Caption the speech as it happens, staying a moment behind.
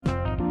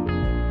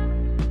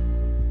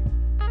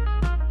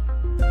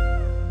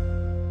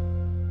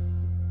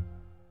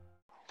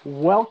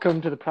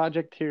Welcome to the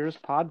Projecteers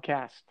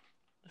podcast.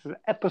 This is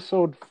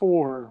episode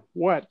 4.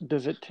 What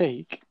does it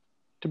take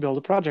to build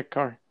a project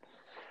car?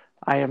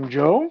 I am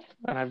Joe,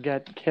 and I've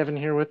got Kevin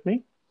here with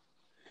me,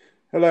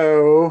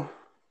 Hello.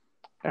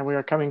 and we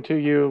are coming to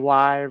you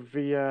live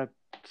via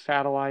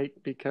satellite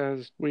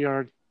because we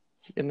are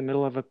in the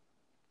middle of a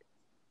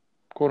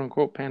quote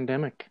unquote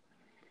pandemic.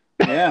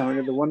 Yeah, we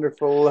got the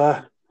wonderful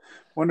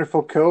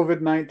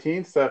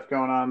COVID-19 stuff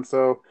going on.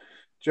 So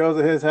Joe's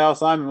at his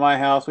house, I'm at my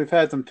house. We've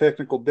had some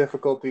technical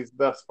difficulties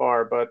thus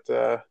far, but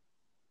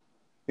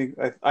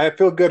I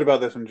feel good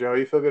about this one, Joe.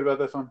 You feel good about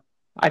this one?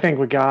 I think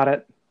we got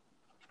it.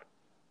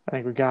 I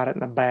think we got it in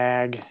the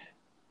bag.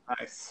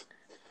 Nice.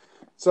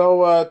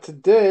 So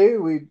today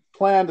we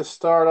plan to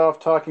start off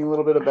talking a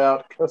little bit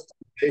about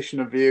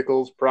customization of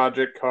vehicles,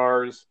 project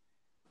cars.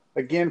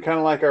 Again, kind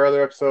of like our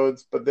other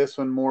episodes, but this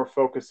one more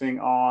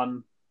focusing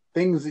on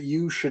things that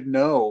you should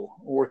know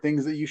or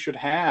things that you should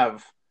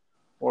have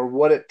or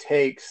what it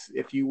takes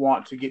if you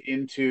want to get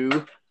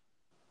into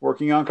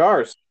working on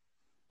cars.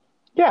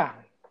 Yeah,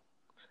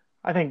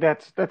 I think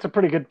that's a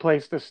pretty good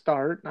place to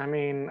start.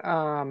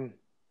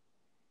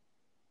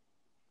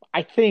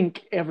 I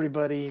think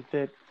everybody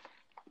that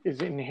is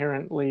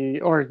inherently,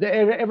 or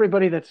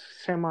everybody that's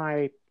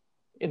semi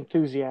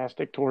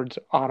enthusiastic towards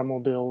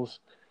automobiles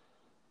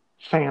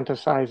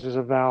fantasizes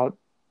about,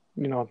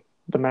 you know,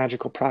 the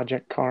magical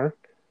project car.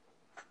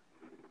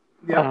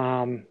 Yep.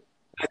 Um,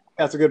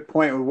 That's a good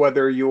point with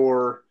whether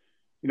you're,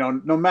 no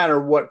matter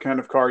what kind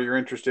of car you're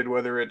interested,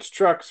 whether it's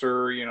trucks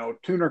or,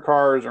 tuner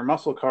cars or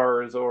muscle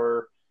cars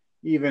or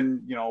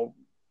even,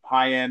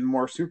 high end,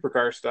 more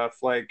supercar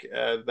stuff like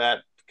that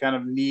kind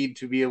of need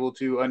to be able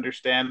to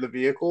understand the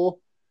vehicle.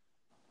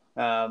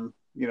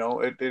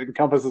 It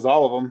encompasses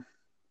all of them,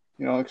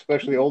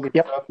 especially older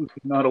yep. stuff. You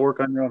know how to work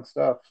on your own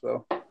stuff.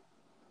 So,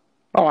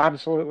 Oh,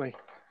 absolutely.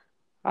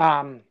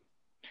 Um,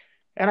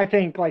 and I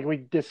think, like we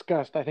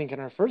discussed, I think in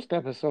our first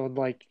episode,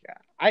 like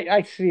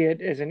I see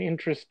it as an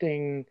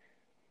interesting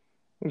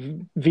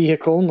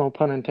vehicle, no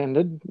pun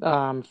intended,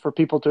 for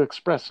people to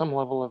express some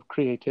level of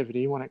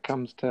creativity when it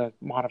comes to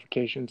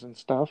modifications and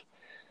stuff.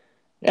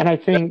 And I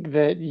think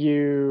that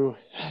you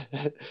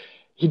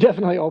you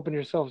definitely open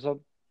yourselves up,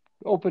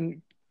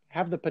 open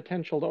have the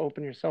potential to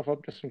open yourself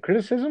up to some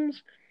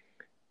criticisms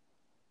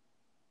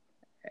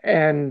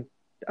and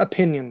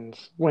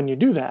opinions when you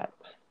do that.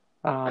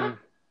 Um,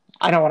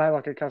 I know when I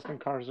look at custom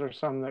cars, there's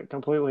some that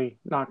completely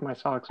knock my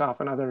socks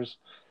off, and others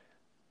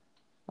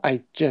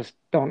I just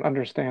don't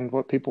understand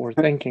what people were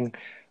thinking.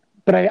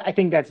 But I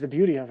think that's the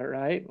beauty of it,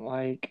 right?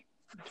 Like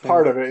to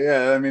part of it,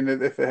 yeah. I mean,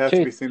 if it has to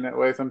to be seen that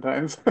way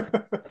sometimes.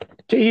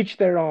 to each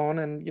their own,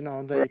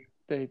 and Right.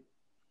 they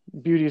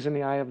beauty's in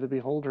the eye of the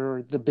beholder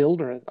or the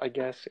builder, I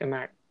guess, in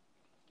that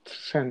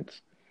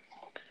sense.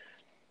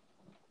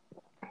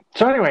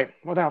 So anyway,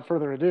 without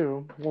further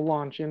ado, we'll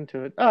launch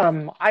into it.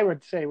 I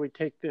would say we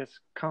take this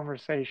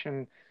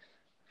conversation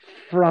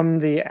from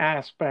the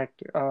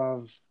aspect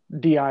of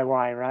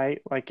DIY,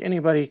 right? Like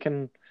anybody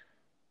can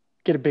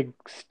get a big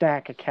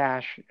stack of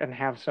cash and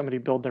have somebody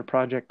build their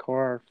project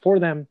core for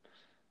them,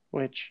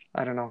 which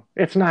I don't know.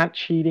 It's not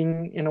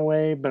cheating in a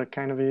way, but it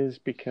kind of is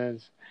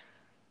because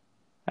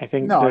I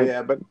think No, the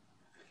yeah, but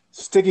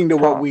sticking to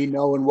what pro we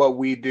know and what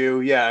we do,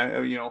 yeah,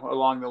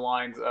 along the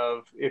lines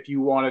of if you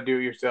want to do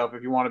it yourself,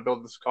 if you want to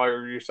build this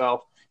car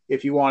yourself,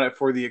 if you want it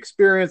for the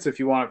experience, if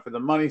you want it for the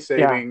money yeah.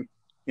 saving,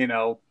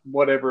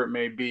 whatever it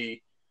may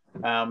be.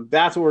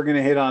 That's what we're going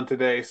to hit on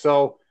today.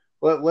 So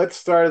let's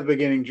start at the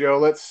beginning, Joe.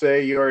 Let's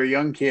say you're a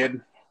young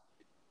kid,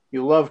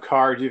 you love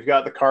cars, you've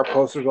got the car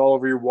posters all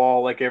over your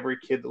wall, like every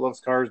kid that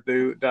loves cars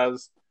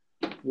does.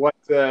 What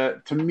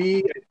to me,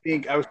 I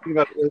think I was thinking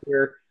about it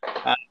earlier.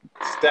 Uh,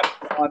 Step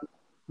one,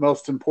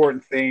 most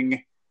important thing,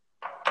 be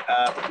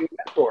a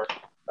mentor.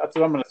 That's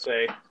what I'm going to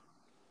say.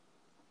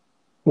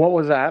 What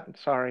was that?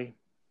 Sorry,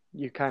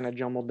 you kind of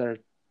jumbled there.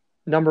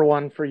 Number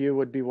one for you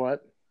would be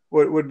what?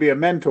 What would be a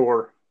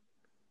mentor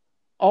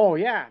Oh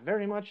yeah,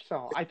 very much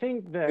so. I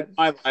think in that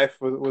my life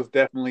was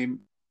definitely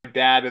my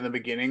dad in the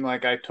beginning.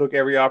 Like I took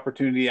every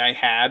opportunity I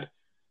had,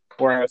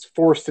 where I was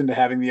forced into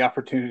having the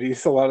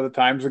opportunities a lot of the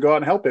times to go out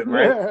and help him.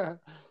 Right?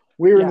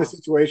 We were in the yeah,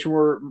 situation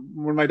where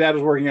when my dad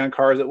was working on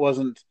cars, it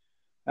wasn't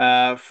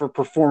for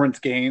performance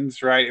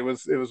gains, right? It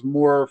was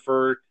more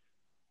for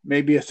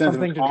maybe a sense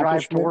of something to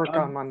drive to accomplishment. work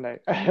on Monday.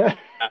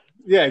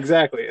 Yeah,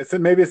 exactly. It's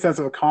maybe a sense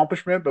of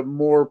accomplishment, but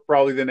more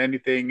probably than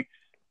anything,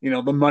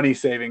 the money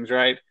savings,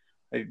 right?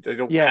 I don't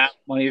have Yes.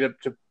 money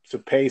to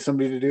pay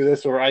somebody to do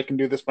this, or I can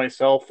do this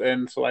myself,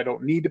 and so I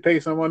don't need to pay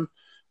someone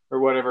or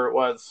whatever it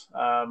was.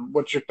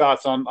 What's your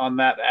thoughts on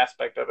that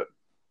aspect of it?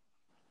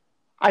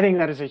 I think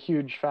that is a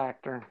huge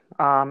factor.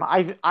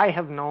 I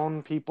have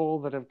known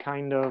people that have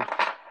kind of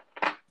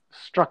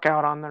struck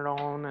out on their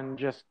own and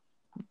just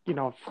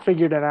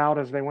figured it out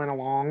as they went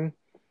along.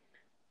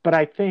 But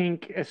I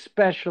think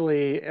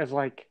especially as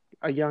like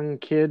a young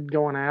kid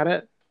going at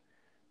it,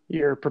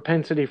 your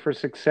propensity for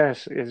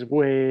success is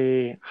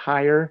way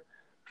higher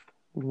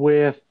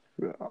with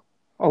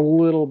a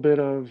little bit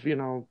of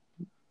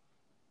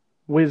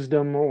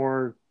wisdom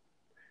or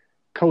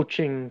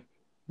coaching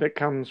that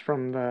comes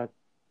from the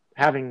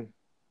having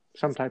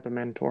some type of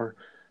mentor.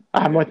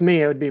 Yeah. With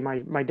me, it would be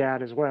my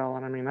dad as well.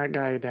 And I mean, that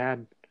guy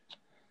had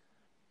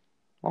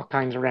all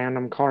kinds of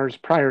random cars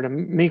prior to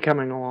me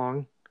coming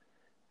along.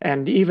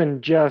 And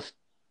even just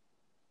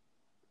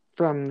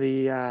from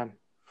the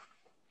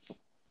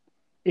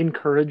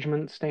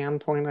encouragement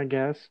standpoint, I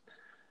guess,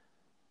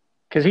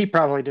 because he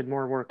probably did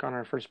more work on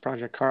our first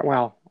project car.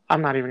 Well,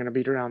 I'm not even going to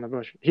beat around the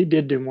bush. He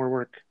did do more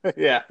work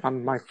Yeah.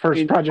 on my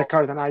first In, project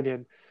car than I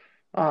did.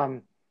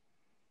 Um,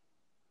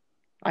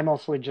 I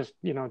mostly just,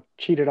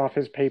 cheated off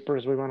his paper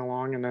as we went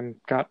along and then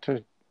got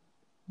to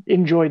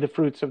enjoy the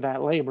fruits of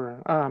that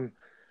labor.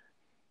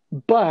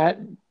 But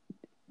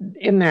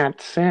in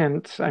that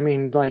sense, I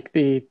mean, like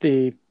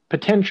the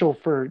potential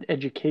for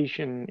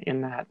education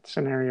in that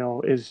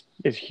scenario is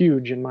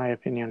huge in my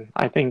opinion.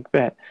 I think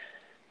that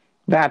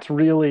that's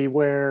really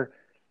where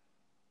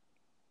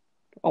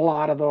a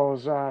lot of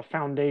those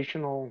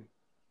foundational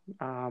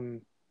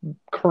um,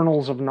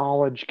 kernels of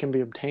knowledge can be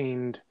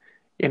obtained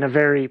in a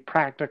very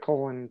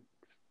practical and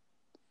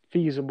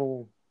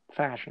feasible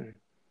fashion.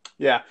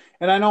 yeah.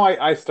 And I know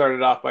I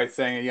started off by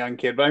saying a young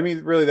kid, but I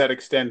mean, really that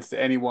extends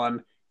to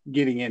anyone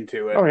getting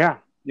into it. Oh yeah,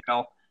 You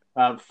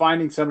know,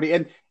 finding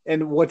somebody,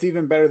 and what's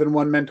even better than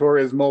one mentor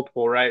is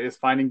multiple, right? Is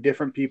finding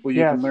different people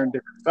you can yes, learn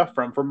different stuff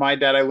from. From my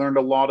dad, I learned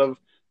a lot of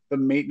the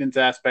maintenance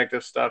aspect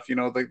of stuff,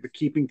 the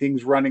keeping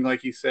things running,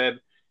 like you said,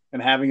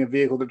 and having a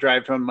vehicle to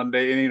drive to on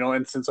Monday. And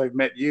and since I've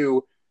met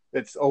you,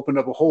 it's opened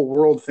up a whole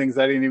world of things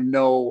I didn't even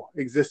know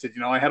existed.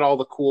 I had all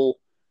the cool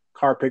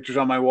car pictures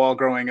on my wall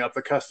growing up,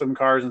 the custom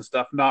cars and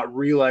stuff, not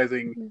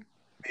realizing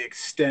the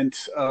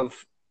extent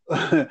of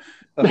of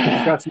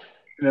custom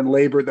and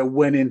labor that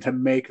went in to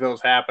make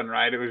those happen.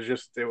 Right? It was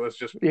just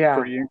yeah,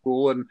 pretty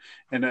cool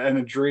and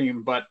a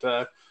dream. But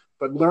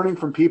learning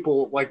from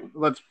people like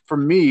let's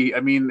from me, I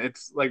mean,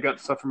 it's like got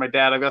stuff from my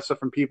dad. I've got stuff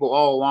from people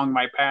all along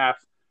my path.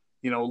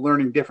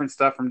 Learning different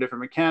stuff from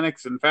different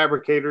mechanics and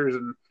fabricators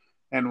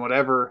and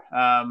whatever.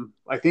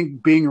 I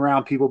think being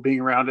around people, being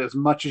around as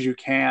much as you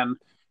can,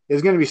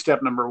 is going to be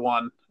step number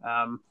one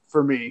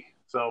for me.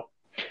 So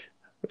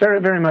very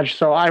very much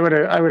so. I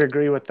would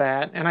agree with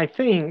that, and I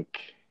think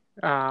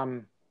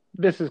um,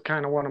 this is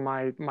kind of one of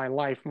my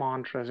life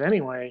mantras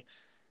anyway.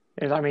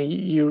 Is I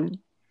mean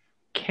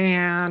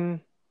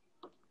can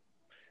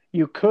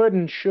you could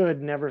and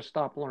should never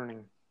stop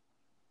learning.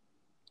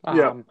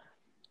 yeah, Um,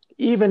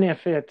 Even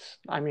if it's,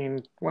 I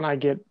mean, when I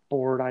get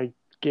bored, I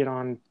get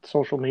on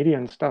social media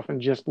and stuff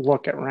and just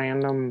look at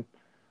random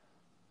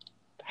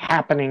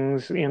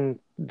happenings in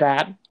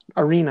that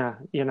arena.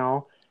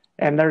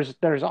 And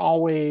there's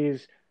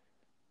always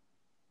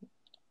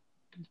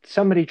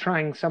somebody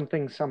trying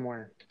something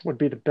somewhere would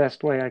be the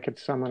best way I could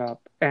sum it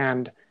up.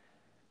 And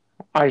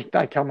I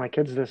tell my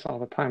kids this all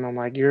the time. I'm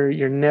like,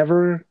 you're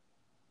never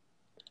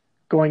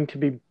going to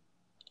be,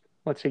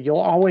 let's say, you'll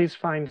always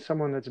find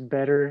someone that's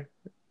better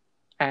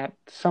at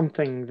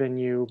something than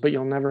you, but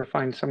you'll never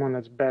find someone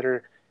that's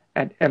better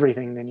at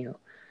everything than you.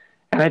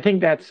 And I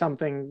think that's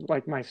something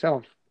like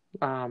myself,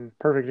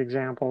 perfect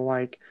example.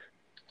 Like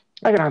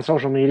I get on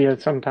social media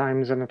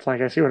sometimes and it's like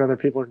I see what other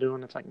people are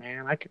doing. It's like,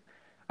 man,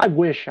 I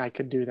wish I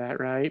could do that,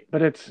 right?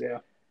 But it's yeah,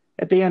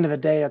 at the end of the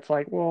day, it's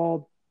like,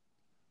 well,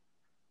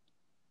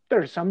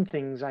 there's some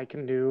things I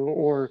can do,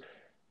 or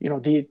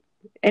the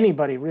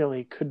anybody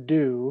really could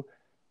do,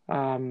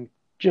 um,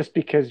 just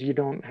because you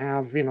don't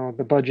have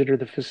the budget or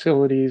the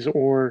facilities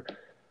or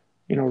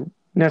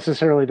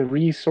necessarily the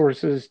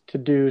resources to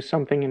do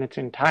something in its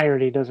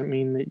entirety doesn't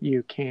mean that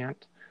you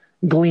can't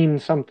glean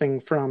something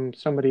from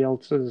somebody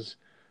else's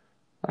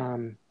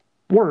um,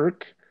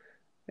 work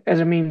as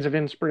a means of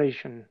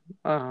inspiration,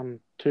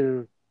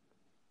 to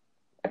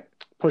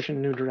push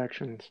in new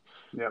directions.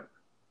 yeah.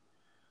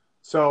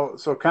 So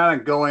kind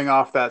of going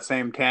off that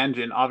same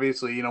tangent,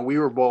 obviously, we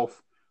were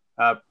both,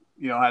 uh,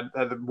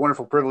 had the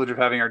wonderful privilege of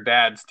having our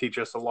dads teach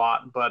us a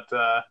lot. But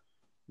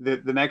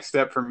the next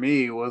step for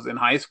me was in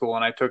high school,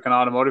 and I took an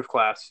automotive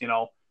class.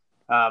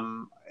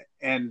 Um,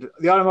 and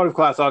the automotive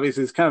class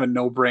obviously is kind of a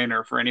no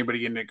brainer for anybody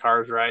getting into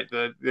cars, right?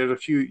 There's a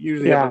few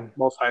usually have Yeah,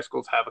 most high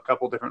schools have a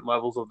couple different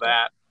levels of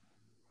that.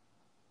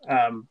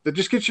 That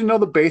just gets you to know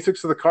the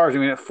basics of the cars. I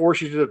mean, it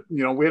forces you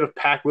to, we had to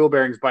pack wheel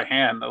bearings by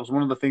hand. That was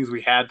one of the things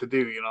we had to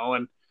do,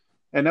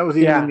 and that was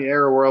even in yeah, the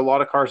era where a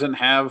lot of cars didn't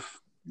have,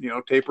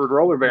 tapered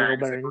roller wheel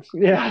bearings. They were, bearings.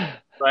 Yeah,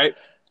 right.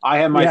 I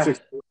had my yeah, 6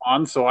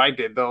 on, so I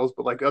did those.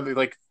 But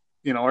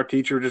our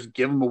teacher would just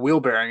give them a wheel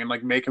bearing and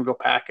like make them go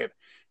pack it,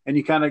 and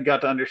you kind of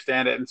got to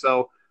understand it. And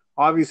so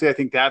obviously, I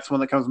think that's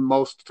one that comes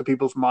most to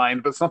people's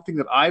mind. But something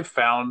that I've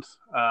found,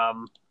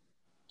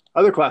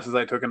 other classes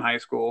I took in high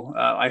school,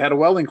 I had a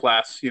welding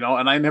class, and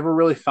I never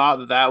really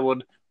thought that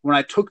would. When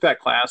I took that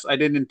class, I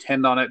didn't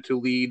intend on it to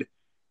lead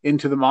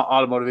into the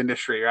automotive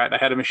industry. Right, I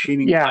had a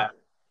machining yeah, class.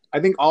 I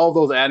think all of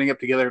those adding up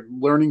together,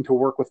 learning to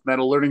work with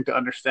metal, learning to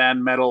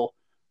understand metal,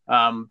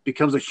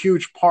 becomes a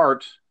huge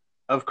part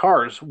of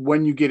cars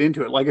when you get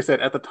into it. Like I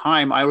said, at the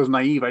time, I was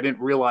naive. I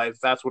didn't realize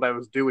that's what I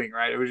was doing.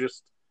 Right? It was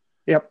just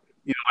yep,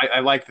 I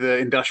like the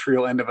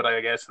industrial end of it,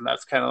 I guess, and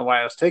that's kind of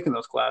why I was taking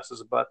those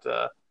classes. But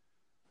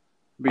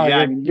Oh, yeah, I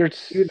you're mean, you're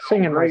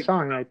singing my great.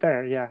 song right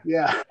there. Yeah.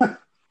 Yeah.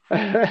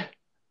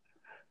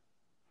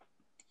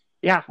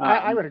 Yeah,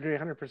 I Um, would agree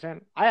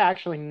 100%. I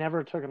actually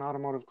never took an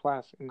automotive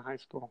class in high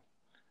school.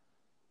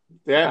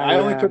 yeah, I I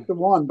only uh, took the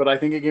one, but I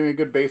think it gave me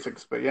good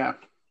basics. But yeah,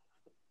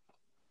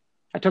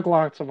 I took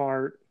lots of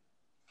art,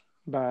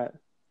 but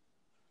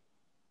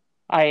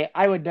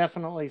I would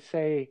definitely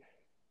say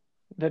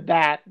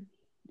that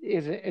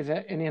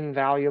an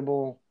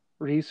invaluable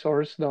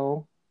resource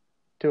though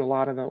to a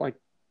lot of the like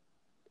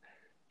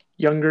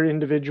younger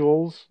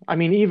individuals. I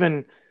mean,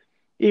 even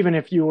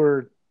if you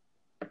were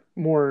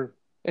more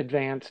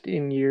advanced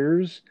in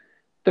years,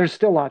 there's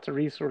still lots of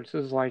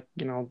resources like,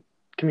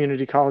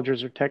 community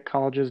colleges or tech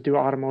colleges do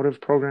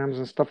automotive programs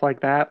and stuff like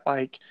that.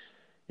 Like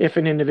if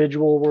an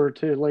individual were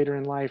to later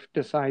in life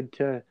decide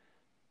to,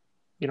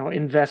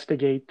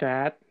 investigate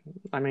that.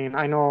 I mean,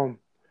 I know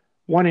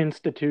one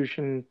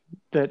institution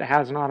that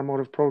has an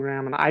automotive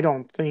program, and I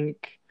don't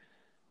think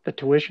the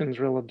tuition's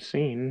real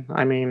obscene.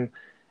 I mean,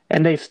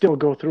 and they still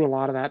go through a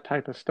lot of that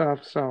type of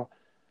stuff. So,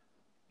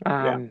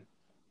 yeah, um,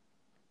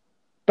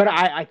 but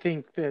I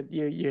think that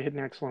you hit an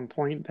excellent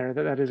point there.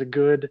 That is a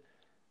good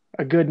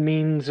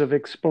means of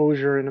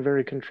exposure in a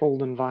very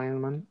controlled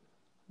environment.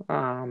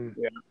 Um,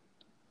 yeah.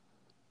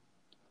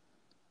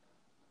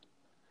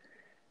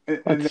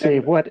 And let's see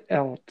then, what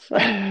else.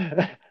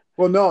 I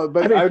well, no,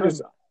 but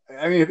mean,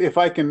 I mean, if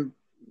I can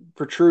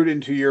protrude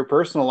into your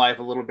personal life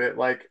a little bit,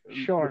 like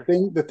sure,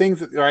 the things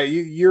that, all right,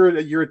 you're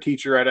a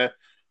teacher at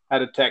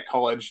a tech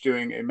college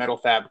doing a metal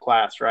fab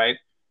class, right?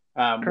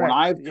 When correct,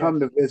 I've yes, come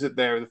to visit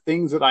there, the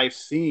things that I've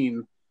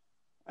seen,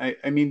 I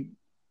mean,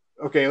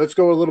 okay, let's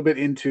go a little bit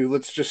into,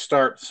 let's just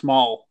start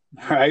small,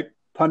 right?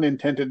 Pun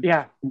intended,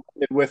 yeah,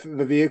 with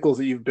the vehicles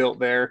that you've built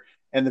there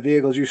and the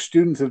vehicles your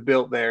students have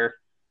built there,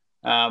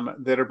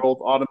 that are both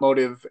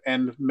automotive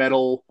and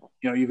metal.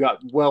 You've got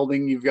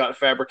welding, you've got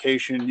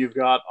fabrication, you've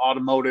got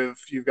automotive,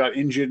 you've got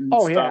engine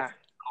oh stuff. yeah,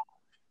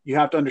 You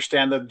have to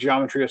understand the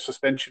geometry of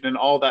suspension, and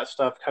all that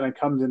stuff kind of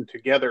comes in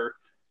together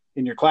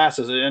in your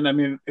classes. And I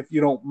mean, if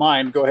you don't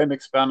mind, go ahead and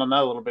expound on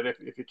that a little bit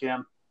if you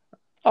can.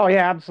 oh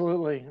yeah,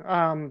 absolutely.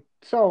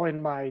 So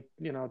in my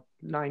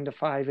 9 to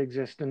 5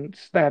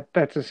 existence,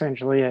 that's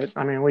essentially it.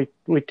 I mean,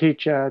 we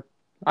teach.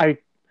 I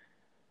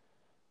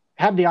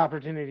had the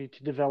opportunity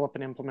to develop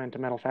and implement a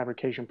metal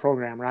fabrication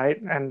program,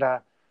 right? And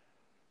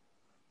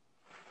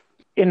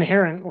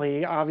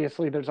inherently,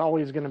 obviously, there's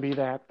always going to be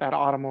that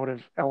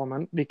automotive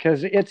element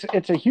because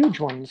it's a huge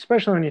one,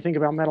 especially when you think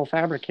about metal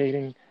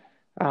fabricating.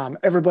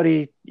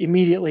 Everybody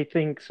immediately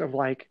thinks of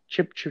like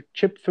Chip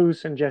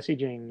Foose and Jesse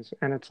James,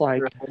 and it's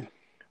like, Right.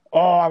 oh,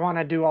 I want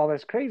to do all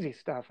this crazy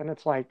stuff, and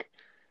it's like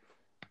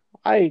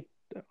I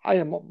I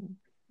am,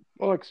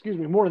 well, excuse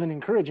me, more than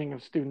encouraging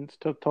of students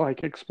to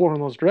like explore in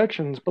those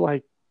directions, but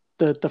like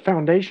the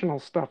foundational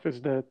stuff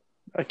is the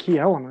a key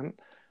element.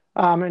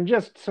 And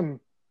just some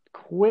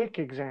quick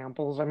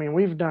examples. I mean,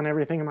 we've done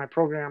everything in my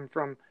program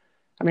from,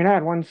 I mean, I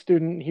had one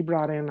student, he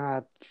brought in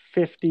a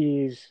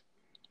 50s,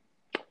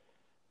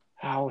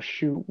 oh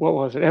shoot, what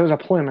was it? It was a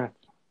Plymouth.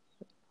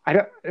 I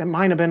don't, it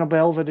might have been a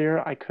Belvedere.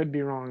 I could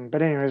be wrong.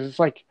 But anyways, it's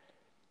like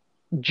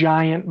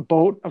giant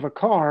boat of a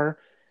car.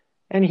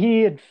 And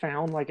he had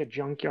found like a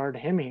junkyard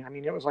Hemi. I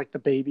mean, it was like the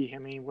baby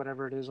Hemi,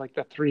 whatever it is, like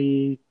the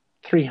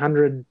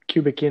 300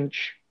 cubic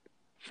inch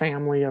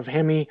family of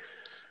Hemi.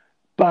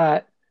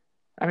 But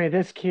I mean,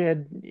 this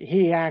kid,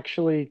 he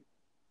actually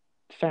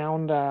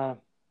found, I'm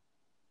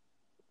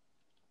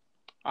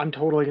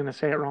totally going to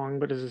say it wrong,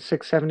 but is it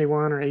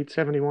 671 or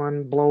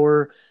 871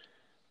 blower?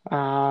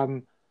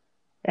 Um,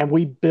 and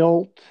we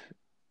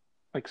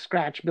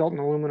scratch built an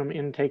aluminum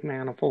intake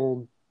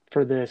manifold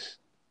for this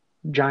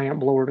giant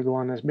blower to go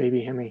on this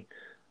baby Hemi.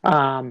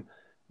 Um,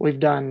 we've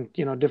done,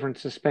 different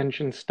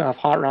suspension stuff,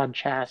 hot rod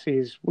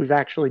chassis. We've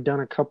actually done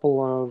a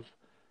couple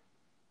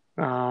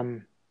of,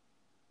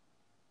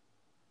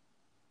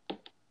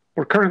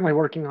 we're currently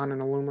working on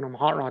an aluminum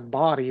hot rod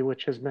body,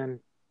 which has been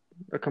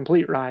a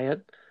complete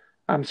riot.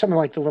 Some of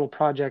like the little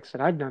projects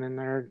that I've done in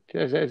there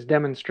as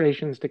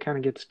demonstrations to kind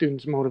of get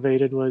students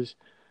motivated was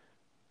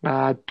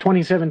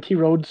 2017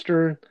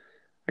 Roadster.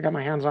 I got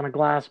my hands on a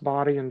glass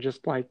body and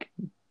just like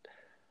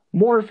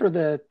more for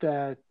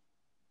the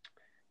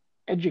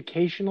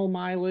educational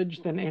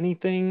mileage than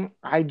anything.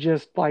 I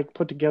just like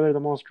put together the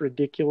most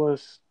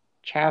ridiculous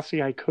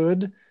chassis I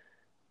could.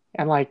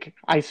 And like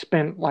I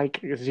spent like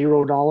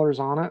 $0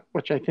 on it,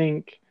 which I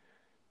think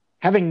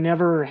having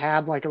never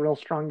had like a real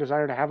strong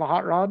desire to have a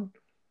hot rod,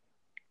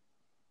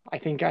 I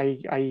think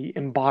I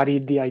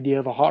embodied the idea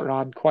of a hot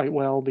rod quite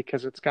well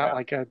because it's got Yeah.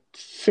 like a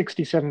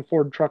 67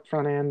 Ford truck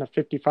front end, a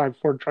 55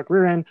 Ford truck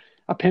rear end,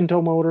 a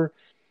Pinto motor.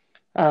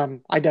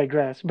 I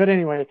digress. But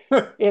anyway,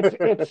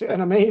 it's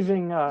an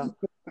amazing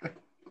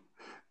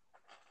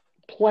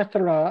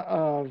plethora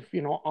of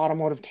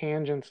automotive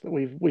tangents that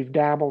we've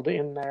dabbled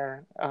in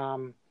there.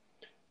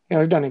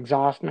 We've done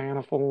exhaust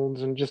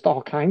manifolds and just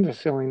all kinds of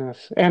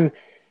silliness, and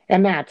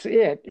that's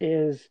it.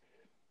 Is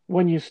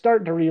when you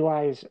start to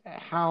realize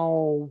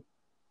how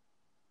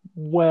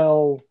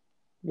well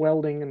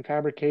welding and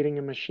fabricating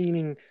and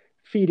machining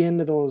feed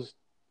into those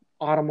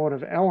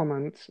automotive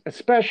elements,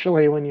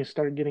 especially when you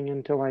start getting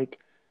into like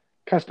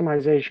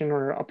customization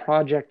or a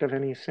project of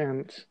any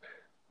sense.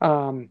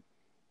 Um,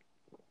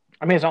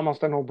 I mean, it's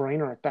almost a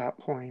no-brainer at that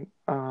point.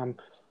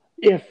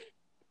 If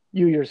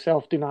you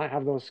yourself do not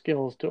have those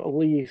skills to at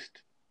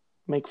least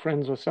make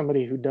friends with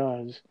somebody who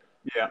does,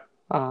 Yeah.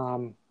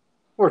 um,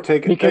 Or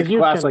take because a you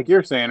class like can,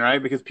 you're saying,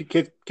 right? Because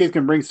kids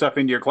can bring stuff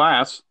into your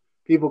class.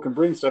 People can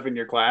bring stuff into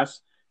your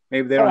class.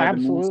 Maybe they oh, don't have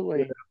the means to do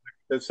it absolutely.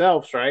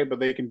 themselves, right? But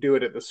they can do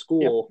it at the Yep.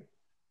 school,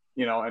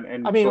 I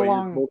and mean, so you're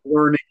along, both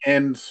learning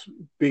and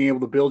being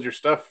able to build your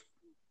stuff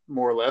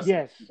more or less.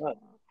 yes,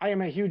 I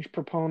am a huge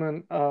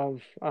proponent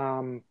of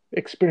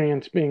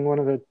experience being one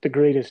of the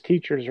greatest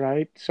teachers,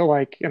 right? So,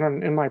 like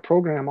in my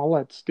program, I'll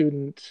let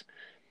students,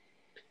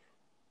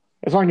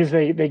 as long as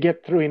they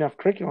get through enough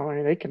curriculum, I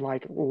mean, they can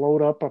like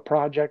load up a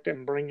project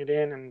and bring it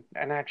in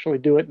and actually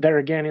do it there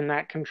again in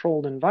that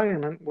controlled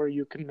environment where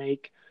you can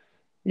make,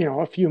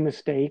 a few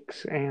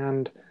mistakes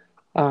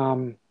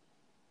um,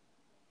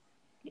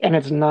 and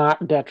it's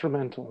not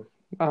detrimental.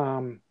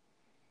 Um,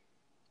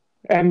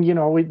 and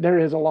there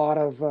is a lot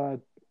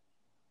of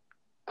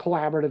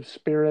collaborative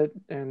spirit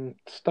and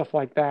stuff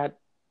like that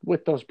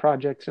with those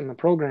projects in the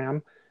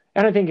program.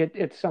 And I think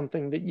it's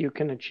something that you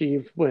can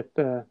achieve with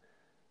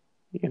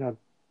you know,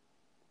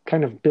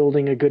 kind of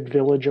building a good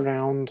village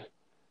around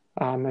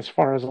as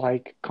far as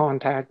like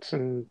contacts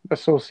and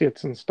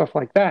associates and stuff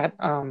like that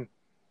Yeah.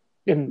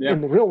 in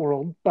the real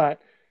world.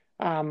 But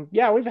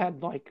yeah,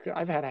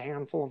 I've had a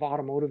handful of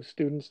automotive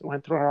students that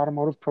went through our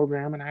automotive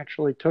program and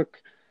actually took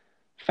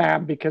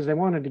fab because they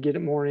wanted to get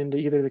it more into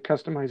either the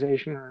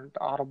customization or the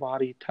auto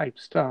body type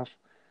stuff.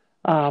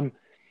 Um,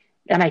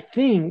 and I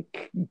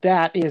think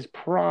that is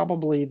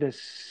probably the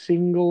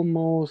single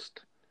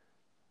most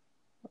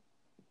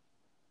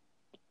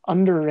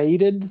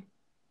underrated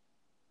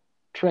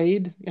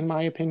trade, in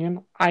my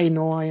opinion. I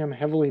know I am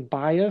heavily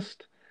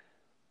biased,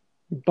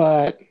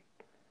 but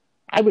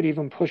I would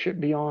even push it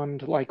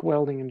beyond like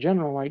welding in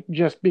general, like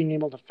just being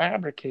able to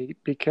fabricate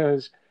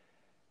because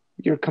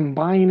you're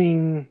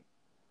combining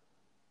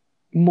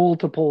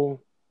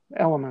multiple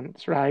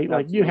elements, right?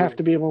 Like you have Absolutely.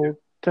 to be able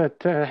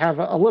to have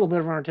a little bit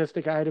of an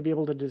artistic eye to be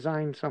able to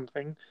design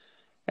something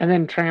and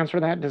then transfer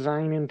that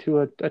design into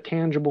a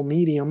tangible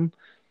medium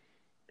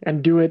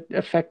and do it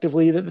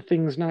effectively that the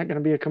thing's not going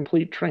to be a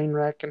complete train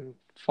wreck and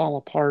fall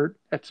apart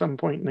at some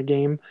point in the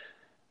game.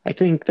 I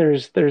think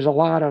there's a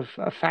lot of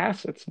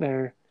facets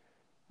there.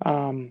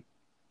 Um,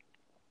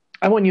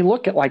 and when you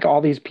look at like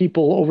all these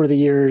people over the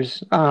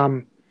years,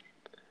 a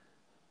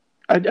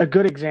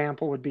good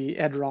example would be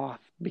Ed Roth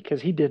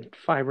because he did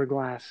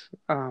fiberglass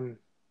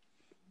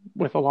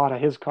with a lot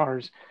of his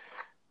cars.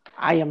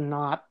 I am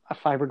not a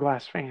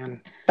fiberglass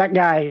fan. That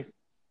guy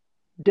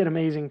did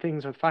amazing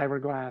things with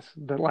fiberglass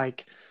that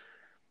like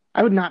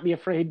I would not be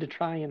afraid to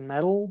try in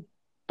metal,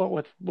 but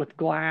with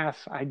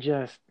glass, I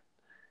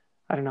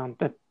don't know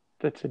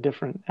that's a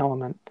different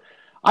element.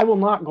 I will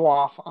not go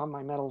off on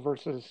my metal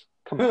versus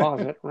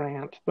composite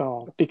rant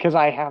though, because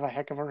I have a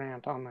heck of a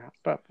rant on that.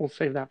 But we'll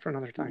save that for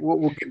another time.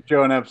 We'll give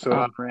Joe an episode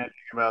on Um, ranting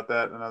about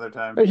that another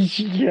time.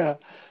 yeah,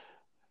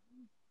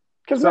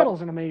 because So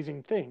metal's an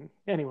amazing thing.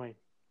 Anyway,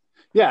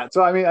 yeah,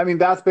 so I mean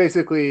that's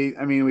basically,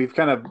 I mean, we've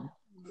kind of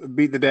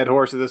beat the dead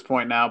horse at this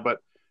point now,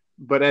 but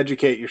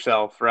educate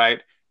yourself,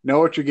 right? Know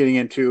what you're getting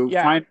into.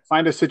 yeah,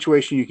 Find a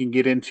situation you can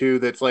get into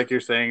that's like you're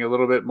saying, a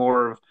little bit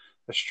more of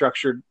a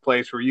structured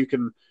place where you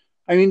can.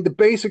 I mean, the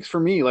basics for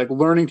me, like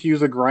learning to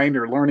use a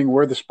grinder, learning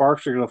where the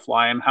sparks are going to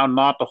fly and how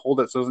not to hold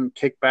it so it doesn't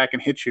kick back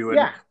and hit you, and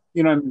yeah,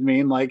 you know what I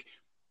mean. Like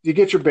you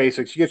get your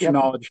basics, you get your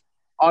yep, knowledge.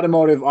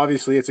 Automotive,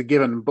 obviously, it's a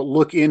given, but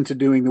look into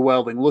doing the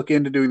welding, look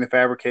into doing the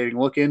fabricating,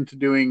 look into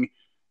doing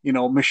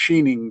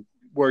machining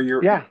where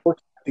you're yeah,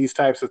 working at these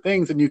types of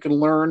things and you can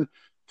learn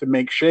to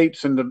make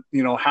shapes and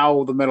to,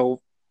 how the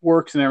metal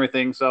works and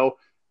everything. So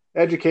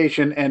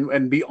education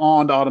and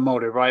beyond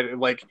automotive, right?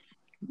 Like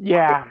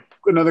yeah,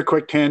 another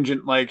quick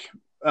tangent, like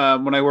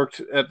when I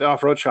worked at the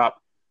off-road shop,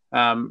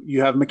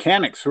 you have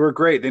mechanics who are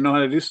great. They know how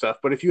to do stuff.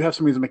 But if you have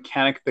somebody who's a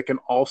mechanic that can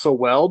also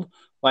weld,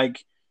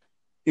 like,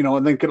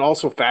 and then can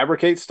also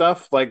fabricate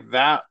stuff like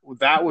that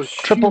was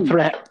triple huge.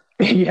 threat.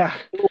 Yeah,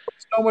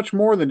 So much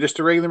more than just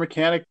a regular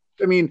mechanic.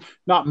 I mean,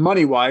 not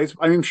money wise.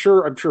 I mean, I'm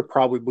sure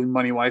probably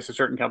money wise to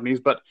certain companies,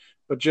 but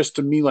just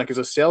to me, like as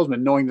a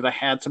salesman, knowing that I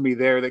had somebody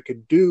there that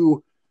could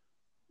do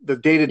the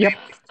day to day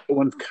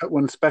yep,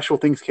 when special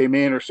things came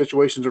in or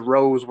situations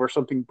arose where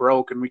something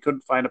broke and we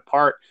couldn't find a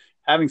part,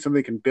 having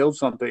somebody can build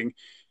something,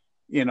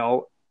 you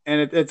know, and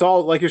it's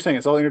all like you're saying,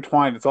 it's all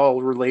intertwined, it's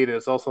all related,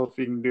 it's all stuff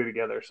you can do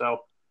together. So,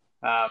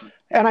 um,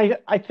 and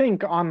I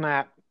think on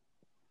that,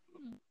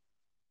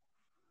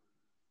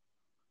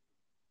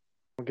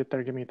 I'll get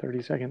there. Give me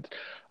 30 seconds.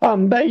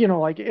 But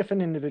like if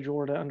an individual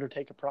were to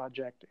undertake a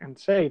project and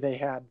say they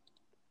had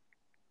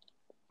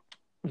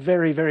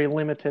very, very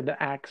limited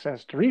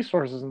access to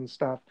resources and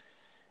stuff,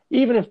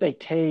 even if they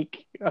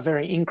take a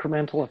very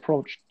incremental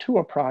approach to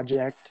a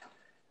project,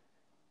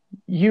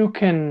 you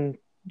can,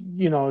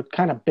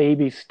 kind of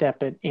baby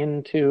step it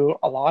into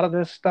a lot of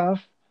this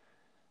stuff,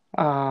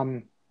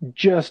 um,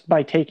 just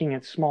by taking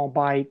it small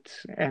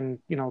bites and,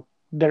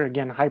 there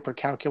again, hyper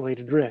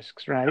calculated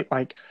risks, right?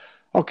 Like,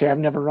 okay, I've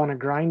never run a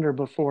grinder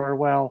before.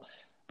 Well,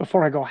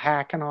 before I go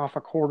hacking off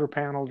a quarter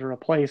panel to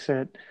replace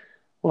it,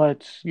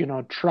 let's,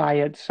 try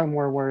it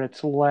somewhere where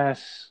it's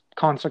less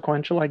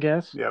consequential, I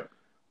guess. Yep.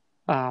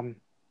 Um,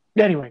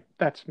 anyway,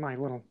 that's my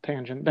little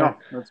tangent there.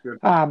 No, that's good.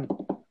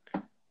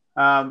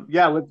 Um,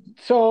 Yeah, let's go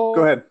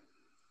so, ahead.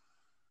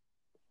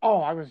 oh,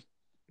 I was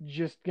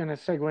just gonna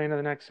segue into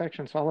the next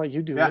section, so I'll let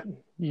you do Yeah. it.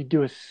 You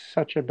do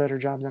such a better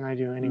job than I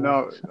do anyway.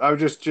 No, So, I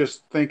was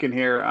just thinking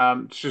here,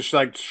 it's just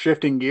like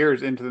shifting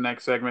gears into the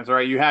next segments. All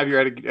right, you have your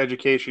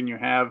education,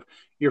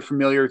 you're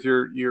familiar with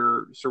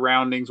your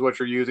surroundings, what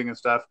you're using and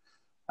stuff.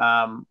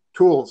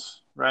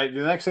 Tools, right?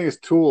 The next thing is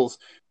tools.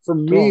 For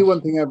me,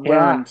 one tools. thing I've Yeah.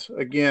 learned,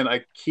 again,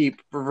 I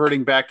keep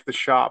reverting back to the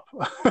shop.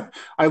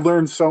 I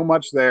learned so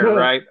much there,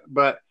 right?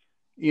 But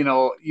you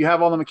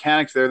have all the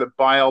mechanics there that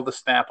buy all the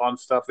snap-on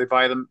stuff. They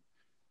buy them,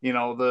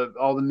 the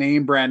all the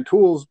name brand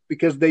tools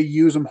because they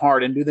use them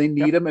hard. And do they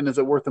need Yep. them? And is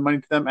it worth the money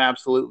to them?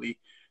 Absolutely.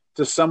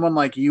 To someone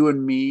like you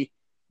and me,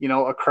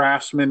 a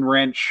Craftsman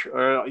wrench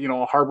or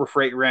a Harbor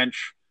Freight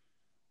wrench,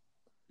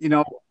 you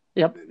know,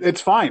 Yep.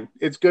 it's fine.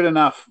 It's good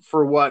enough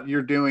for what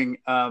you're doing.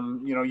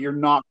 You're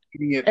not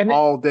doing it And it,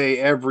 all day,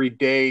 every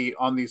day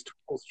on these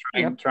tools,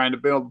 trying yep. trying to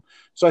build.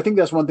 So I think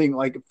that's one thing.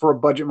 Like for a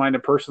budget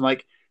minded person,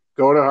 like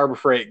go to Harbor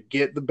Freight,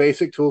 get the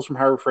basic tools from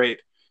Harbor Freight.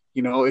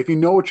 If you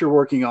know what you're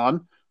working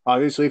on,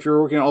 obviously, if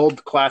you're working on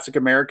old classic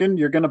American,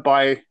 you're going to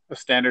buy a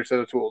standard set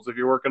of tools. If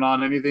you're working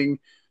on anything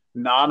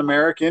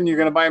non-American, you're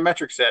going to buy a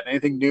metric set.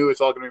 Anything new,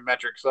 it's all going to be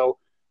metric. So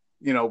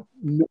know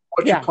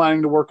what you're Yeah.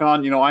 planning to work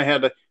on. I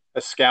had a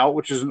Scout,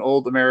 which is an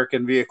old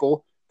American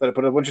vehicle that I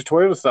put a bunch of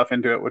Toyota stuff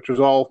into it, which was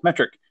all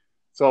metric.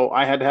 So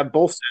I had to have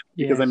both sets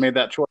because I Yes. made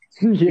that choice.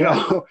 You Yeah.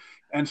 know,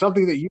 and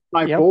something that you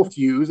and I Yep. both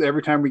use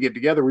every time we get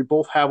together, we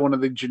both have one of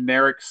the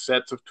generic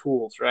sets of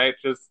tools, right?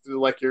 Just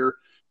like your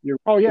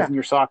Oh yeah. and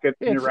your sockets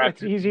and your It's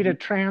ratchets. easy to Yep,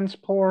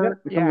 transport. it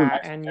comes with Yeah, nice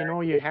and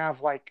package. you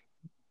have like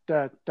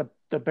the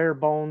bare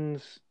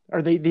bones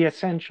or the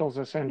essentials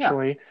Yeah,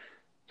 essentially.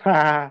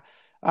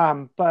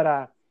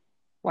 But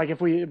like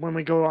if we when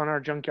we go on our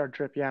junkyard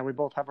trip, yeah, we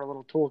both have our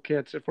little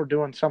toolkits. If we're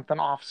doing something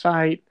off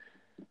site,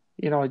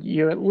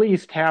 you at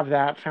least have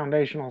that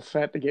foundational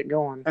set to get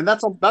going. and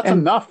that's And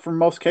enough for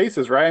most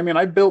cases, right? I mean,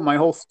 I built my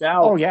whole oh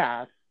Scout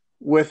yeah,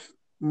 with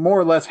more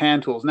or less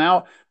hand tools.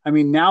 Now, I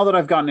mean, now that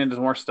I've gotten into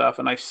more stuff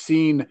and I've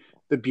seen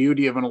the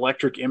beauty of an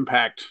electric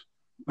impact,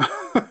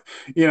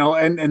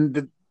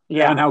 and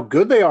yeah, how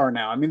good they are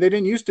now. I mean, they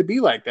didn't used to be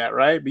like that,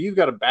 right? But you've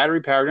got a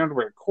battery power. You don't have to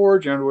worry about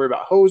cords. You don't have to worry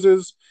about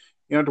hoses.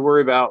 You don't have to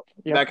worry about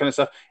yep, that kind of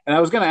stuff. And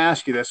I was going to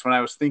ask you this when I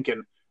was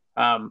thinking.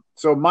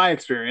 So my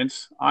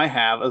experience, I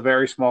have a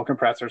very small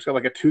compressor. It's got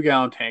like a 2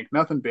 gallon tank,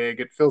 nothing big.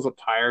 It fills up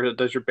tires. It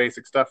does your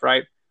basic stuff,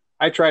 right?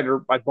 I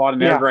bought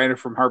an air yeah, grinder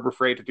from Harbor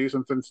Freight to do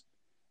something,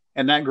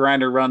 and that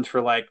grinder runs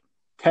for like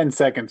 10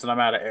 seconds and I'm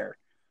out of air.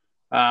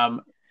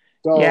 Um,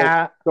 so,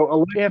 yeah. so If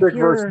electric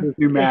you're versus if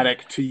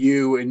pneumatic to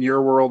you in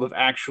your world of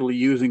actually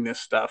using this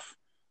stuff,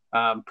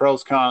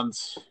 pros,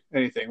 cons,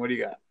 anything. What do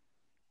you got?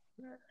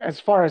 as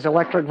far as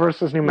electric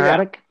versus Yeah.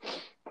 pneumatic,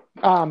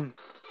 um,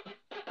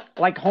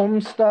 like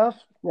home stuff,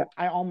 Yeah.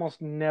 I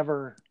almost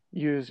never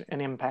use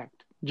an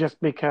impact just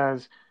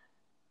because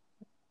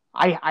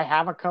I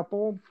have a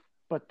couple,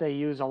 but they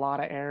use a lot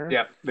of air.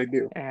 Yeah, they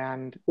do.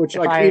 And Which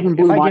like even if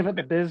blew I my give it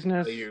the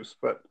business, they use,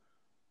 but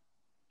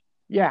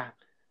yeah,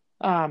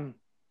 um,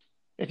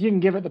 if you can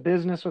give it the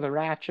business with a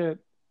ratchet,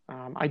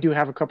 I do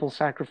have a couple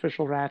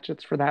sacrificial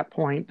ratchets for that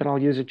point that I'll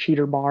use a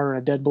cheater bar or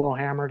a dead blow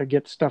hammer to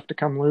get stuff to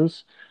come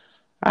loose.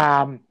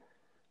 Um,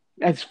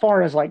 as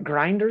far as like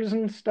grinders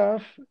and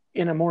stuff,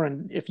 in a more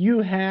if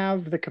you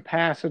have the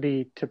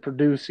capacity to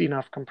produce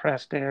enough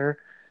compressed air,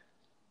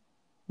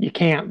 you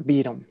can't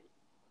beat them.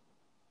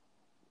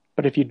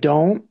 But if you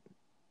don't,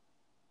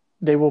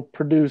 they will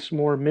produce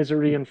more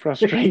misery and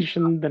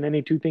frustration than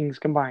any two things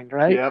combined,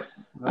 right? yep,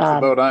 that's the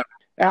Um, boat I'm.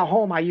 at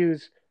home, I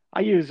use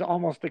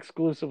almost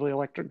exclusively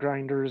electric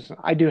grinders.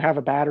 I do have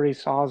a battery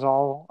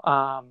sawzall,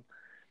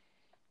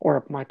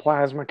 or my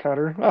plasma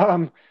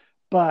cutter,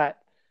 but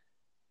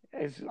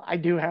as I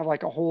do have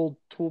like a whole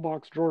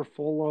toolbox drawer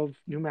full of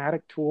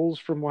pneumatic tools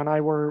from when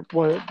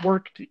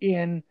worked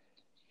in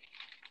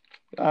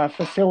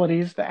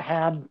facilities that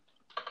had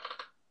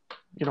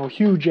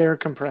huge air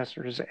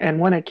compressors. And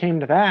when it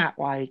came to that,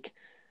 like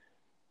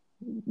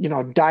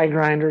die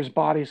grinders,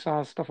 body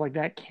saws, stuff like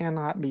that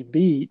cannot be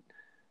beat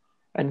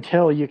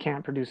until you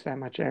can't produce that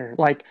much air.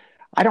 Like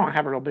I don't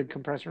have a real big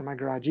compressor in my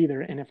garage either,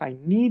 and if I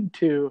need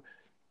to,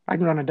 I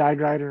can run a die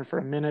grinder for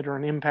a minute or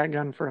an impact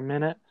gun for a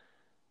minute.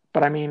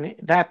 But I mean,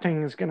 that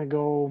thing is going to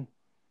go,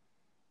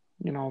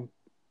 you know,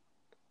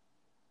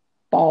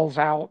 balls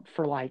out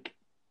for like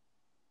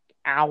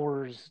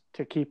hours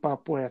to keep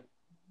up with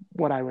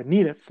what I would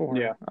need it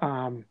Yeah.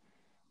 for.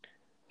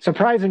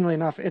 Surprisingly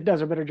enough, it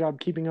does a better job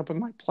keeping up with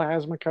my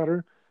plasma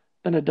cutter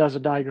than it does a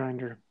die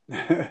grinder.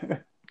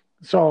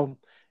 So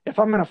if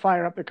I'm going to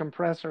fire up the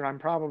compressor, I'm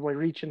probably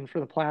reaching for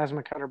the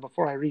plasma cutter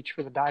before I reach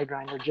for the die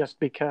grinder, just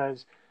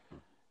because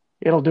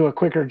it'll do a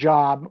quicker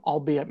job,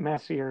 albeit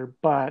messier,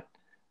 but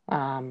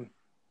um,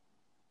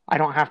 I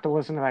don't have to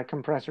listen to that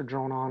compressor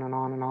drone on and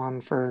on and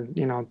on for,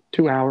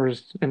 2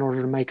 hours in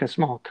order to make a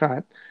small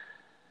cut.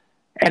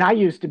 And I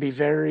used to be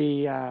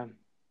very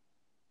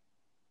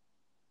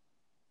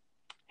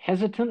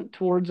hesitant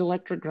towards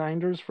electric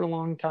grinders for a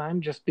long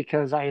time, just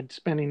because I had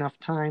spent enough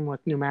time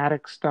with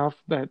pneumatic stuff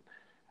that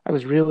I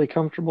was really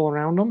comfortable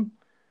around them.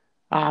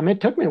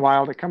 It took me a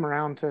while to come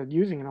around to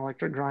using an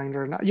electric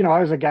grinder. And, I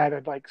was a guy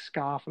that like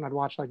scoff and I'd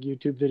watch like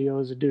YouTube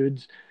videos of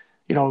dudes,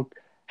 you know,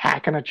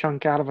 hacking a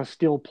chunk out of a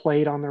steel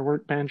plate on their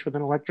workbench with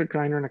an electric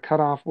grinder and a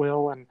cutoff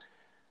wheel. And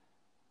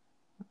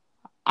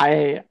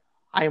I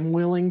I am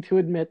willing to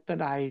admit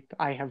that I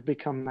have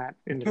become that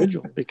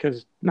individual,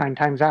 because 9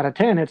 times out of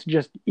 10, it's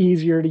just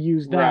easier to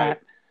use Right.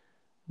 that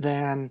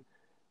than,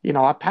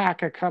 a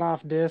pack of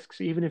cutoff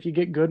discs, even if you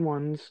get good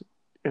ones,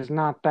 is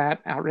not that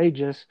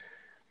outrageous.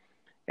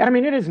 And I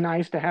mean, it is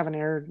nice to have an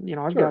air,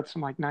 I've Sure. got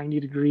some like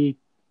 90-degree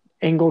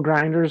angle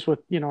grinders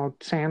with,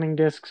 sanding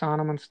discs on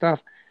them and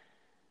stuff.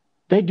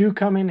 They do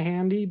come in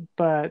handy,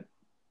 but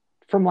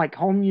from like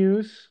home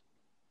use,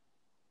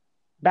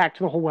 back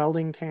to the whole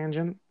welding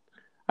tangent,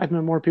 I've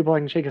met more people I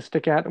can shake a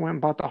stick at that went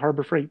and bought the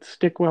Harbor Freight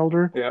stick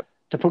welder Yep.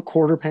 to put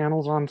quarter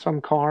panels on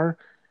some car.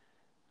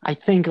 I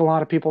think a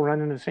lot of people run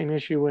into the same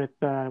issue with,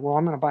 well,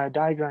 I'm going to buy a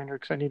die grinder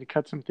because I need to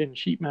cut some thin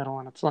sheet metal.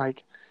 And it's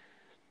like,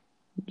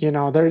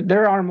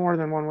 there are more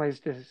than one ways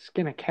to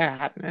skin a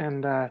cat.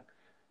 And, I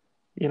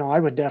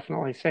would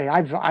definitely say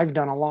I've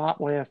done a lot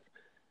with,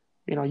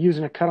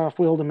 using a cutoff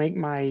wheel to make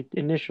my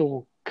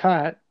initial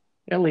cut,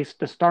 at least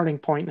the starting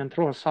point, and then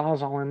throw a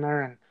sawzall in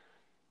there and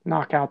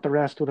knock out the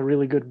rest with a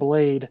really good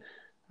blade.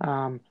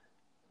 Um,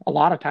 a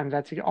lot of times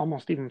that's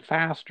almost even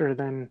faster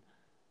than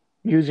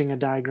using a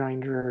die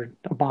grinder or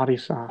a body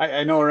saw.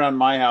 I know around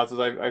my houses,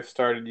 I've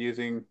started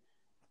using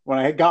when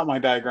I got my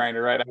die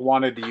grinder, right? I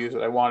wanted to use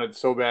it. I wanted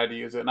so bad to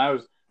use it. And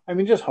I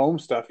mean, just home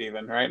stuff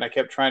even, right? And I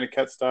kept trying to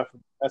cut stuff,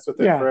 mess with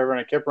it Yeah. forever. And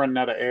I kept running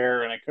out of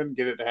air and I couldn't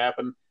get it to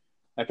happen.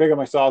 I picked up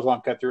my sawzall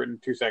and cut through it in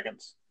 2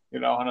 seconds,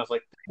 and I was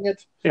like, dang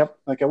it. Yep.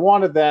 Like I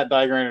wanted that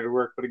die grinder to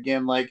work. But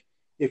again, like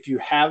if you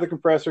have the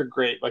compressor,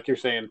 great. Like you're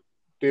saying,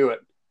 do it.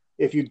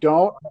 If you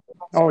don't,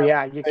 Oh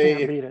yeah, you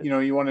can't if beat it.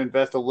 you want to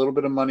invest a little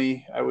bit of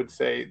money, I would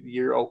say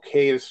you're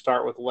okay to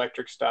start with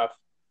electric stuff,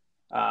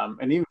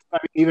 and even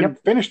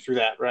Yep. finish through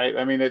that, right?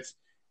 I mean,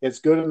 it's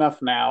good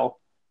enough now.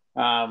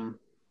 Um,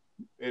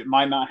 it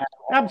might not have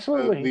all the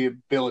Absolutely.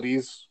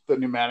 abilities that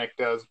pneumatic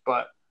does,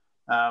 but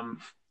um,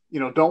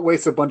 don't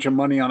waste a bunch of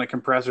money on a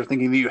compressor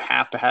thinking that you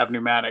have to have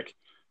pneumatic.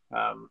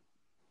 Um,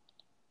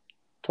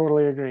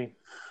 Totally agree.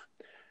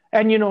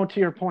 And to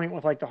your point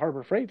with like the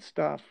Harbor Freight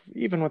stuff,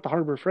 even with the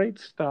Harbor Freight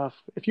stuff,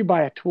 if you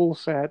buy a tool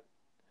set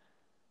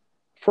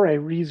for a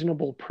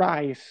reasonable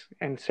price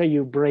and say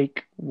you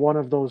break one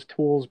of those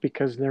tools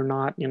because they're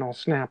not,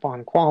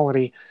 snap-on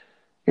quality,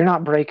 you're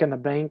not breaking the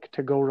bank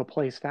to go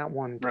replace that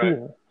one right.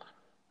 tool.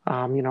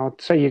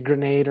 Say you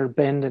grenade or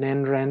bend an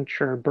end wrench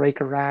or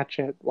break a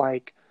ratchet,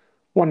 like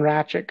one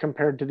ratchet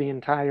compared to the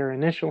entire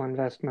initial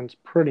investment's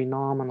pretty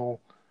nominal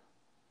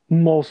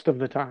most of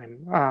the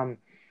time.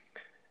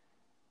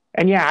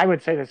 And yeah, I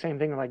would say the same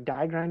thing with like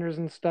die grinders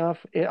and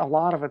stuff. A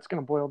lot of it's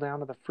going to boil down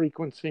to the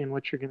frequency in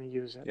which you're going to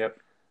use it. Yep.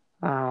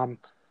 Um,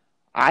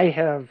 I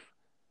have,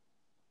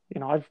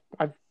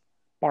 I've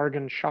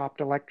bargain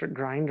shopped electric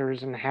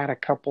grinders and had a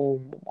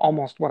couple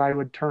almost what I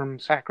would term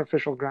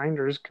sacrificial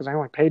grinders because I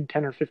only paid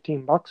 10 or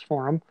 15 bucks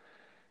for them.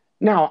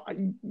 Now,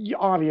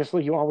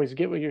 obviously, you always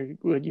get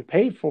what you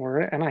paid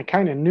for it, and I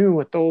kind of knew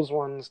with those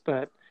ones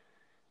that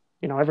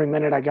every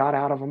minute I got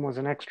out of them was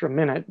an extra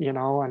minute,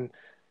 and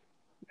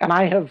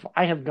I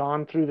have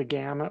gone through the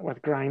gamut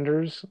with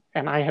grinders,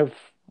 and I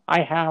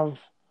have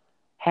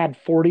had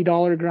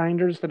 $40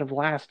 grinders that have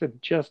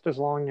lasted just as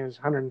long as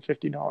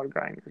 $150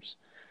 grinders.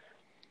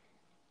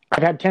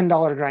 I've had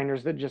 $10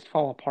 grinders that just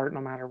fall apart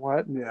no matter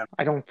what. Yeah.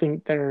 I don't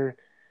think they're.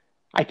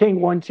 I think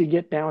once you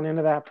get down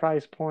into that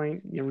price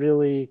point, you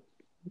really,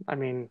 I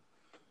mean,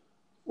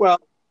 Well,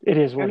 it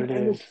is what and it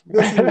and is.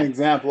 this is an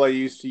example I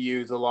used to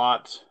use a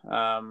lot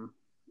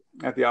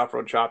at the off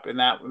road shop, and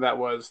that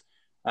was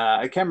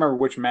I can't remember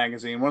which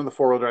magazine. One of the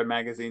 4 wheel drive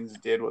magazines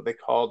did what they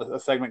called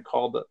a segment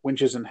called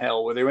 "Winches in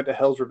Hell," where they went to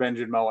Hell's Revenge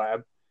in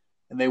Moab,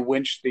 and they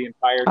winched the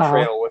entire uh,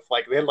 trail with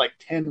they had like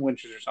 10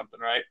 winches or something,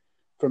 right?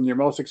 From your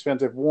most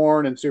expensive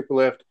Warn and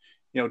Superlift,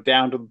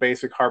 down to the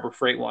basic Harbor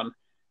Freight one.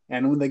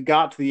 And when they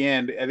got to the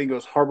end, I think it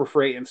was Harbor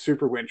Freight and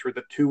Super Winch were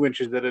the 2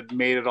 winches that had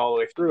made it all the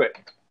way through it.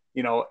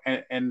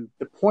 And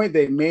the point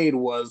they made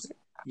was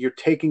you're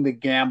taking the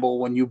gamble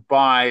when you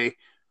buy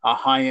a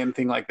high end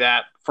thing like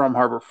that from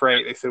Harbor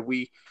Freight. They said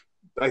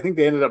I think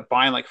they ended up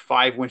buying like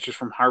 5 winches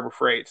from Harbor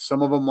Freight.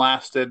 Some of them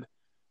lasted,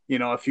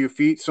 a few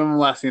feet. Some of them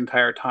last the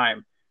entire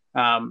time.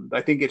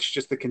 I think it's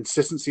just the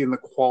consistency and the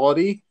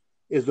quality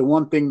is the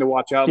one thing to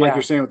watch out. Like you're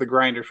Yeah, saying with the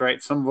grinders,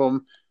 right? Some of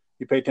them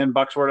you pay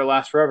 $10 for it, it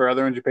lasts forever.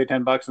 Other ones you pay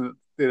 $10 and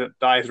it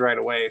dies right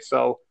away.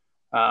 So,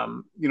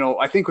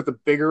 I think with the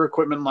bigger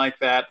equipment like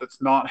that,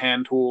 that's not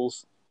hand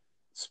tools,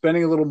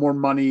 spending a little more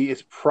money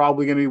is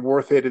probably going to be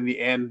worth it in the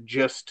end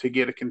just to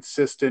get a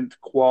consistent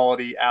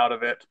quality out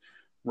of it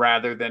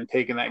rather than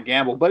taking that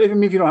gamble. But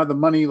even if you don't have the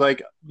money,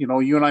 like,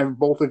 you and I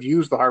both have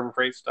used the Harbor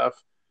Freight stuff,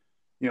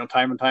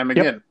 time and time yep.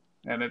 again.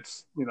 And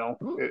it's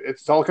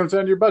all comes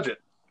down to your budget.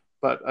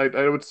 But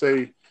I would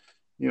say,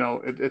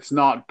 it's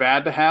not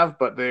bad to have,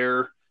 but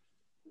they're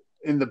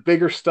in the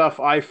bigger stuff.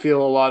 I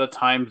feel a lot of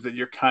times that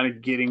you're kind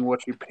of getting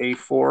what you pay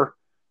for.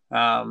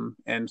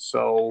 And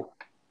so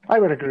I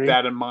would keep agree.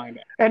 that in mind.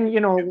 And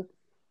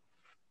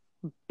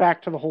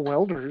back to the whole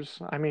welders.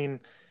 I mean,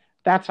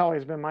 that's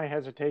always been my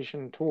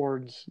hesitation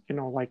towards,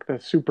 like the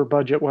super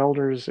budget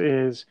welders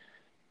is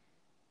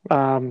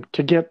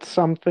to get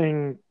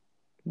something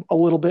a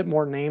little bit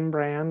more name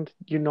brand.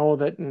 You know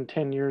that in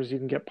 10 years you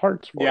can get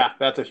parts for Yeah, it.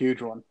 that's a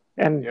huge one.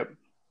 And Yep.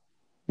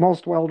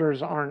 most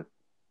welders aren't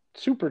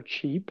super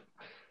cheap.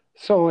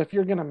 So if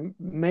you're going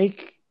to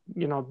make,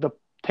 the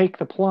take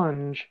the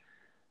plunge,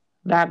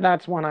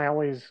 that's one I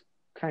always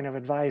kind of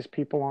advise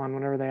people on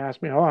whenever they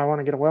ask me, "Oh, I want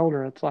to get a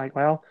welder." It's like,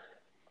 well,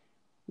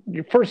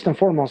 you first and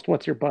foremost,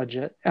 what's your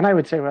budget? And I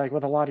would say, like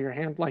with a lot of your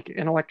hand, like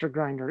an electric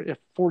grinder, if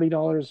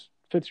 $40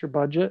 fits your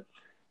budget,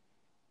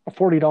 a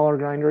 $40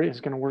 grinder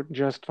is going to work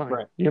just fine.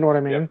 Right. You know what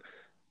I Yep.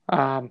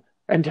 mean?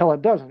 Until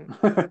it doesn't.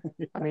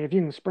 I mean, if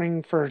you can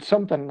spring for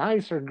something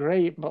nicer,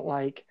 great. But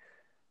like,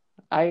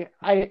 I,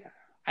 I,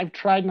 I've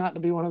tried not to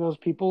be one of those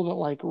people that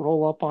like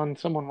roll up on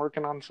someone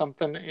working on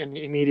something and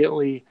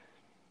immediately,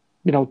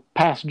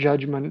 pass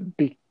judgment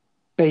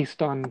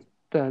based on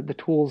the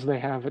tools they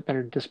have at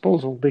their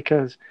disposal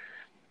because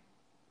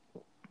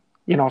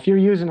if you're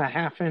using a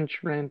half-inch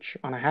wrench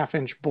on a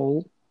half-inch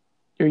bolt,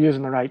 you're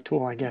using the right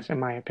tool, I guess, in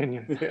my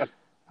opinion. Yeah.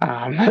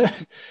 Um,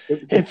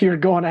 if you're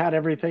going at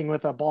everything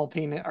with a ball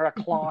peen or a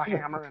claw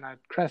hammer and a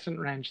crescent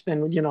wrench,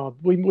 then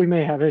we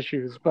may have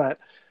issues. But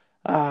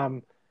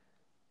um,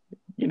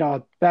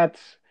 that's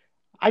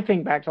I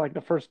think back to like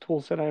the first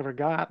tool set I ever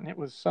got, and it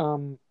was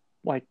some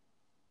like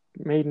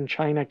made in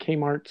China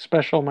Kmart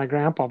special my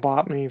grandpa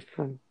bought me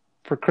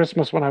for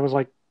Christmas when I was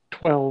like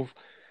 12.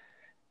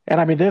 And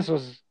I mean,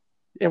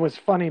 it was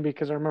funny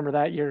because I remember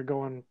that year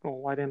going, "Oh,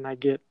 why didn't I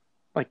get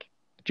like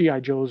GI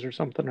Joes or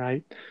something,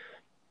 right?"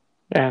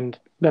 And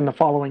then the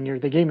following year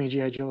they gave me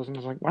GI Joes, and I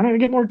was like, "Why didn't I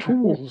get more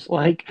tools?"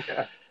 Like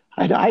Yeah.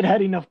 I'd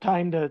had enough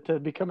time to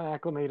become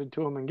acclimated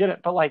to them and get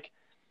it. But like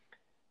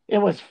it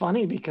was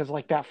funny because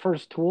like that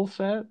first tool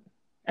set,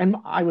 and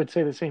I would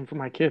say the same for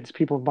my kids.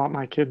 People have bought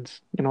my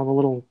kids, the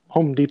little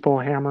Home Depot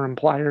hammer and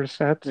pliers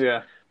sets.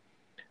 Yeah.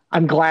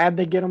 I'm glad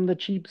they get them the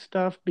cheap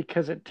stuff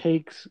because it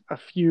takes a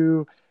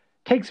few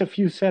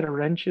set of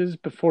wrenches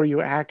before you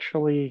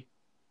actually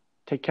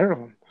take care of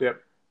them. Yep.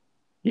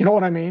 You know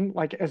what I mean?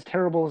 Like as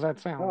terrible as that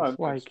sounds, Oh, it's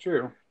like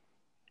true.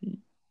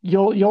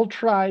 you'll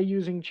try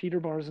using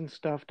cheater bars and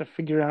stuff to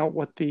figure out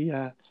what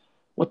the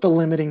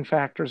limiting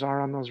factors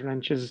are on those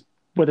wrenches,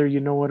 whether you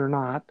know it or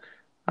not.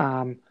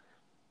 Um,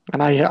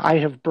 and I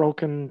have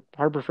broken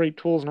Harbor Freight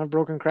tools and I've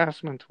broken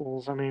Craftsman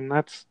tools. I mean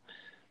that's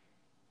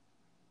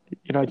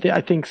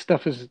I think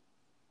stuff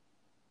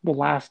will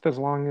last as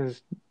long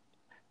as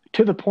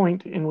to the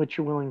point in which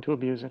you're willing to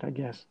abuse it, I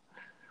guess.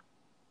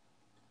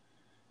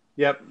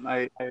 Yep.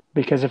 I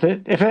Because if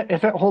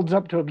it holds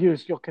up to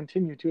abuse, you'll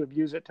continue to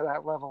abuse it to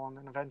that level, and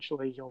then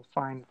eventually you'll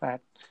find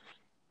that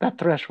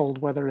threshold,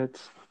 whether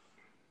it's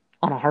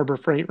on a Harbor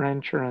Freight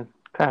wrench or a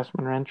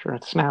Craftsman wrench or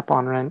a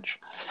Snap-on wrench.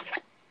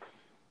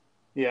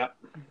 yeah.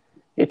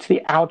 It's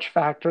the ouch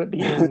factor at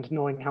the end,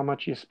 knowing how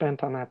much you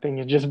spent on that thing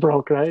you just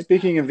broke, right?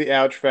 Speaking of the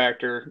ouch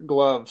factor,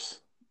 gloves.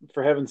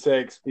 For heaven's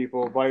sakes,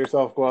 people, buy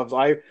yourself gloves.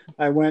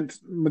 I went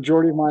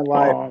majority of my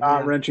life Oh not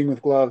man. wrenching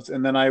with gloves,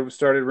 and then I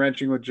started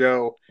wrenching with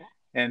Joe,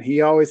 and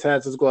he always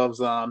has his gloves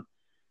on.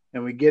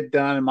 And we get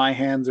done, and my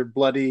hands are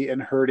bloody and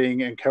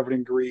hurting and covered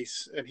in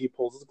grease, and he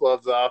pulls his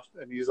gloves off,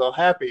 and he's all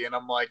happy, and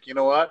I'm like, you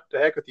know what? The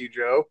heck with you,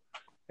 Joe.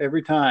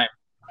 Every time.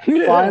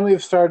 Yeah. Finally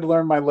have started to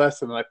learn my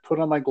lesson, and I put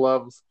on my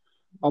gloves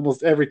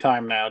almost every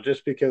time now,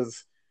 just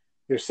because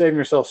you're saving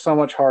yourself so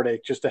much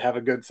heartache just to have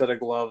a good set of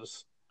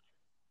gloves.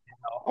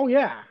 Oh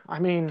yeah. I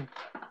mean,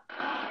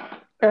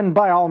 and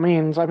by all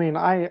means, I mean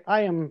I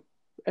am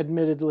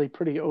admittedly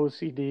pretty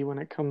OCD when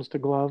it comes to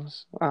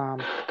gloves.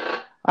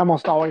 I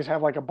almost always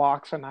have like a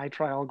box of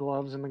nitrile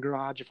gloves in the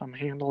garage if I'm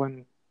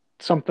handling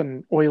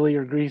something oily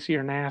or greasy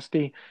or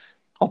nasty.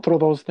 I'll throw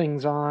those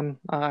things on.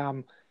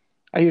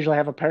 I usually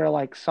have a pair of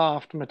like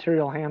soft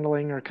material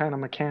handling or kind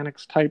of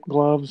mechanics type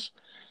gloves.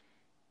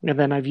 And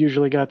then I've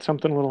usually got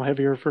something a little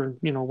heavier for,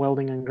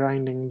 welding and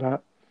grinding.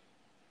 But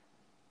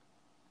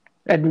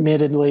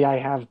admittedly, I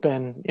have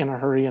been in a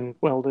hurry and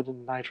welded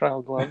in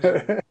nitrile gloves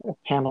and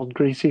handled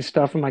greasy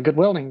stuff in my good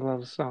welding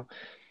gloves. So,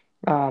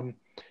 um,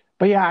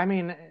 but yeah, I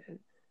mean,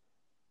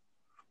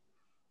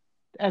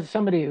 as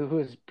somebody who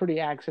is pretty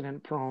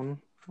accident prone,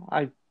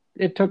 I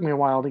it took me a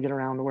while to get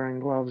around to wearing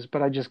gloves,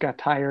 but I just got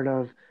tired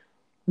of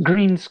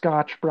green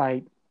Scotch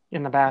Brite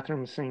in the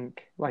bathroom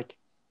sink. Like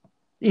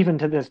even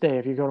to this day,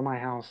 if you go to my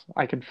house,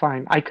 I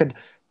could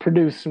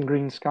produce some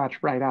green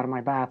Scotch Brite out of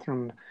my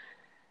bathroom.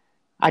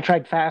 I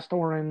tried Fast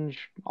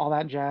Orange, all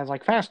that jazz.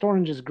 Like Fast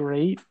Orange is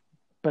great,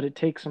 but it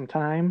takes some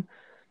time.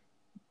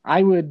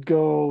 I would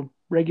go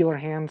regular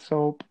hand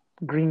soap,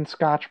 green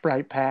Scotch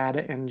Brite pad,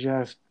 and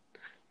just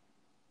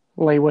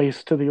lay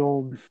waste to the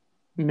old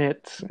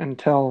mitts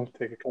until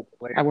Take a couple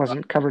layers I off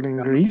wasn't covered in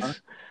down the bar.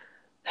 grease.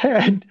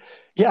 And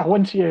yeah,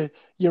 once you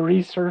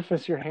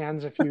resurface your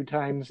hands a few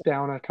times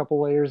down a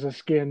couple layers of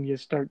skin, you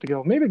start to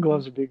go, maybe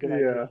gloves would be a good Yeah.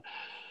 idea.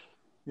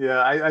 Yeah,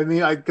 I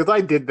mean, because I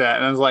did that,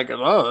 and I was like,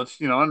 oh, that's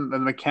and the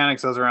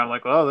mechanics I was around,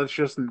 like, oh, that's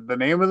just the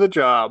name of the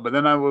job. But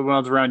then when I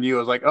was around you, I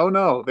was like, oh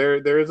no,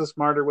 there is a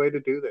smarter way to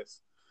do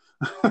this.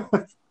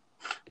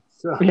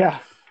 So, Yeah,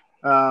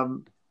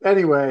 um,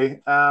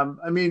 anyway,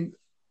 I mean,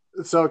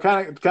 so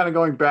kind of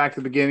going back to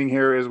the beginning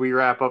here as we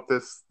wrap up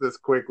this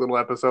quick little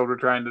episode we're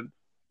trying to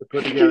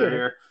put together yeah,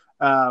 here.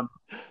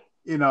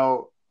 You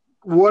know,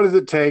 what does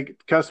it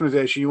take?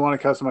 Customization. You want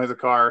to customize a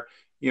car.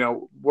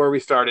 Where we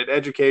started,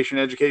 education,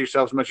 educate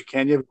yourself as much as you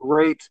can. You have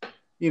great,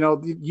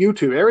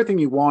 YouTube. Everything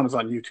you want is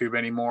on YouTube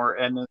anymore.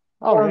 And there's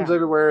oh forums yeah,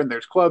 everywhere, and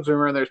there's clubs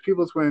everywhere, and there's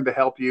people that's willing to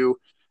help you.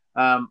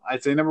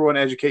 I'd say number one,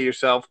 educate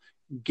yourself.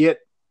 Get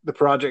the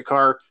project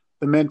car.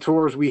 The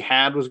mentors we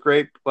had was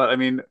great, but I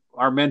mean,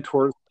 our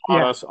mentors taught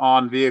yeah, us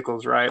on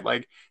vehicles, right?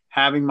 Like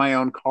having my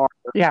own car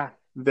yeah,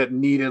 that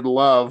needed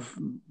love,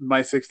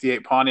 my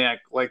 68 Pontiac,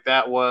 like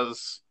that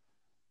was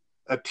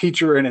a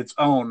teacher in its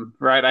own,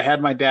 right? I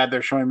had my dad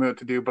there showing me what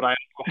to do, but I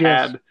also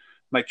yes, had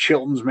my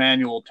Chilton's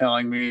manual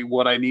telling me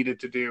what I needed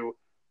to do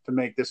to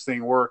make this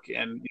thing work.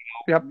 And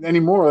yep.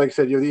 anymore, like I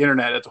said, the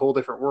internet, it's a whole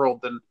different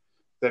world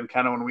than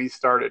kind of when we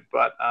started.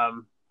 But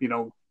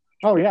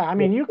Oh yeah, I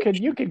mean you could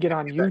get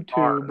on get that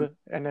car. And YouTube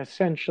and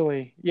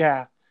essentially,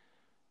 yeah,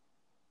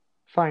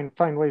 find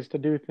ways to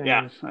do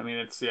yeah, things. I mean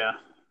it's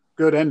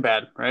good and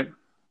bad, right?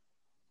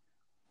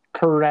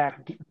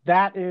 Correct.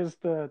 That is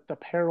the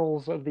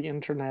perils of the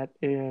internet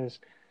is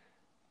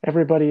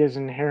everybody is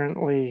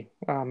inherently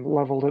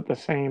leveled at the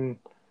same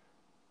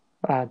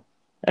uh,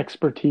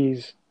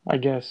 expertise, I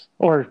guess,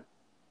 or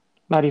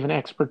not even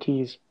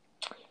expertise.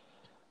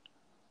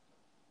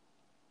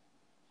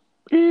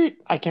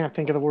 I can't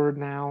think of the word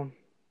now.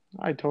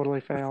 I totally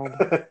failed.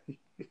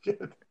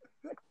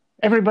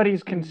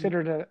 Everybody's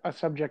considered a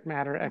subject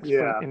matter expert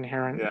Yeah, yeah,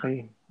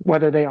 inherently,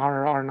 whether they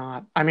are or are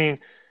not. I mean,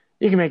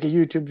 you can make a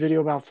YouTube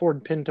video about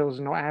Ford Pintos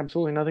and know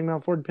absolutely nothing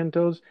about Ford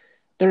Pintos.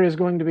 There is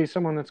going to be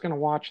someone that's going to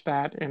watch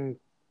that and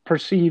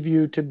perceive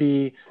you to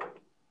be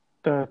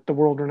the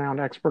world renowned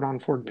expert on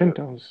Ford yeah.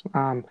 Pintos.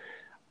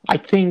 I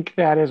think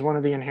that is one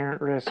of the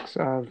inherent risks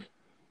of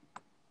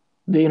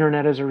the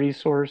internet as a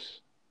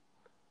resource,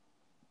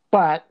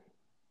 but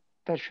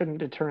that shouldn't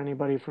deter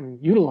anybody from No,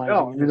 utilizing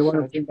I it mean as the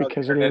wonderful such thing about the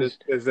because it internet is, is.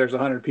 is there's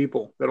 100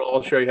 people that'll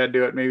all show you how to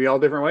do it, maybe all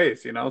different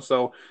ways.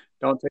 So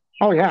don't take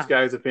Oh this yeah,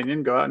 guy's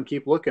opinion. Go out and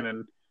keep looking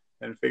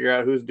and figure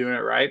out who's doing it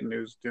right and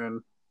who's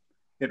doing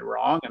it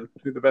wrong, and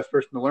who the best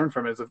person to learn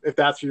from is if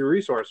that's your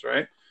resource,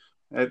 right?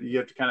 You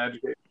have to kind of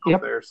educate yourself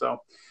yep. there.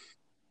 So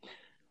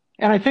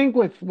And I think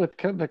with the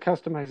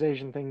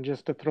customization thing,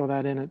 just to throw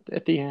that in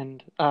at the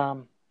end,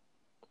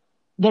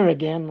 they're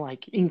again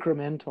like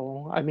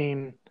incremental. I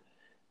mean,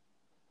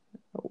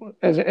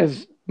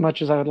 as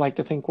much as I would like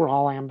to think we're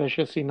all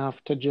ambitious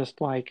enough to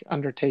just like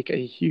undertake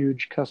a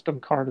huge custom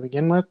car to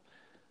begin with,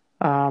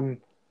 um,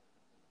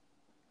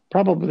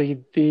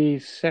 probably the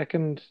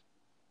second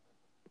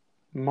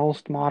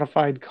most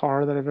modified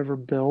car that I've ever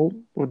built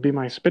would be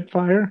my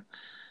Spitfire,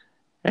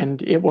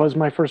 and it was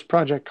my first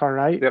project car,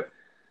 right? yep.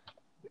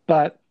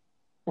 But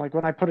like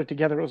when I put it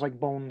together, it was like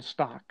bone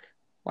stock.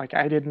 Like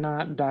I did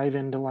not dive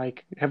into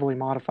like heavily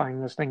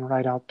modifying this thing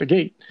right out the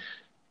gate.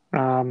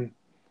 Um,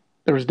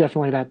 there was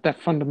definitely that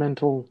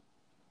fundamental,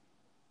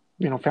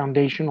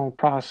 foundational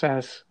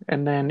process,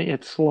 and then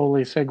it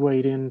slowly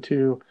segued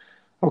into,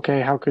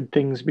 okay, how could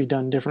things be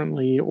done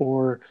differently?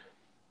 Or,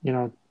 you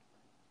know,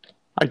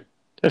 I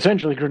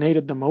essentially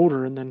grenaded the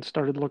motor and then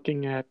started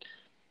looking at.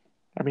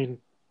 I mean,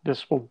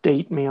 this will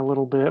date me a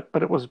little bit,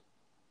 but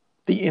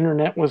the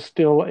internet was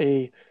still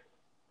a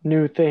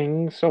new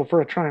thing. So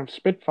for a Triumph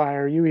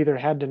Spitfire, you either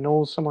had to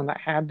know someone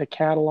that had the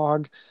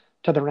catalog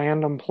to the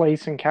random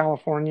place in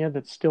California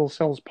that still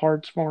sells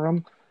parts for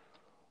them,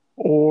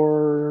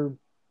 or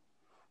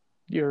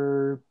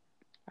you're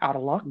out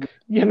of luck,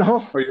 you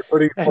know? Or you're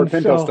putting Ford And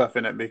Pinto so, stuff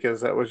in it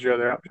because that was your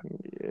other option.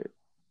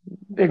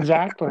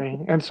 exactly.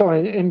 And so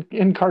in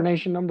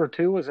incarnation number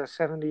two was a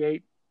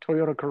 78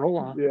 Toyota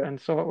Corolla. Yeah. And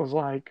so it was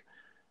like,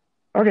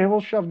 okay, we'll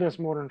shove this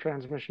motor and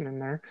transmission in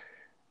there.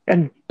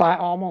 And by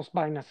almost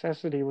by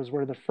necessity was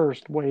where the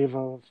first wave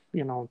of,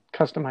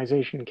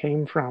 customization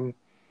came from.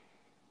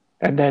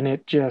 And then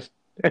it just,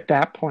 at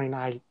that point,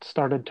 I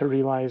started to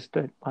realize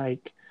that,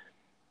 like,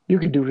 you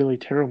could do really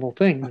terrible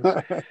things.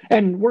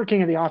 And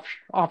working at the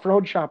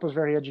off-road shop was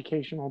very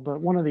educational.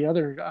 But one of the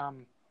other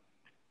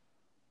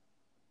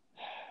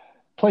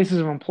places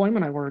of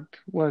employment I worked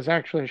was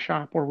actually a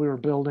shop where we were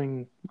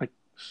building like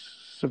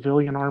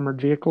civilian armored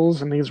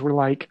vehicles, and these were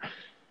like,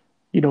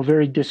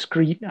 very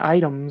discrete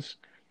items,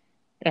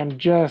 and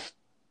just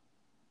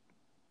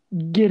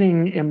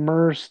getting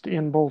immersed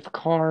in both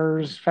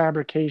cars,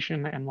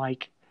 fabrication, and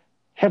like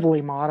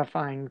heavily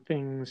modifying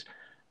things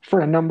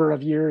for a number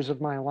of years of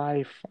my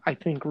life, I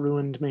think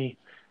ruined me.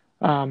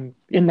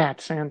 In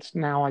that sense,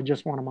 now I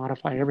just want to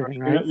modify everything,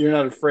 right? You're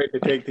not afraid to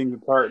take Like, things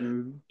apart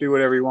and do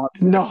whatever you want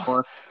no,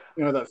 anymore.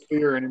 You know that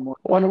fear anymore.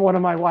 one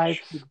of my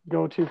wife's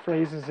go-to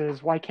phrases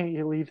is, "Why can't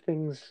you leave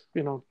things,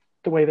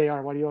 the way they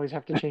are? Why do you always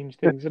have to change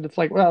things?" And it's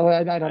like, well,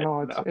 I don't I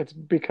know. It's know. it's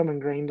become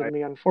ingrained I, in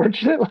me,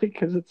 unfortunately,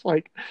 because it's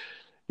like,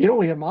 we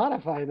can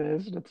modify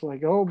this, and it's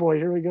like, oh boy,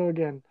 here we go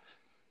again.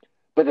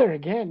 But there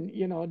again,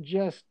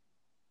 just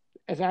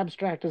as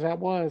abstract as that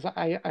was,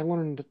 I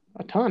learned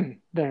a ton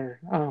there,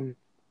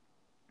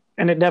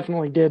 and it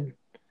definitely did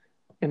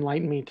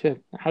enlighten me to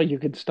how you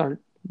could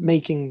start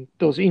making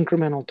those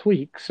incremental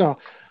tweaks. So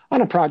on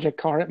a project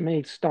car, it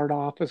may start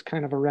off as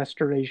kind of a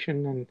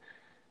restoration,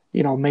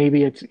 and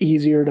maybe it's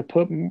easier to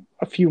put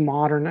a few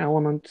modern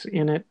elements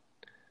in it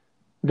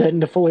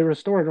than to fully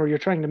restore it, or you're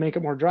trying to make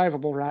it more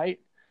drivable, right?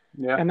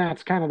 yeah. And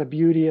that's kind of the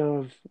beauty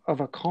of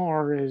a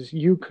car, is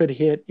you could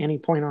hit any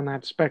point on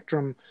that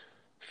spectrum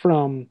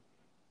from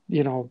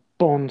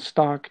bone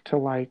stock to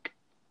like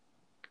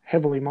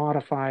heavily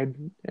modified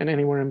and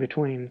anywhere in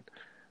between.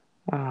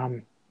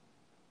 Um,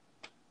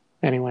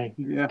 anyway,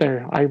 Yeah.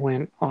 there I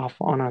went off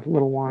on a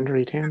little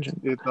wandering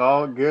tangent. It's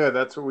all good.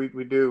 That's what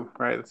we do,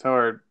 right? That's how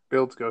our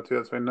builds go too.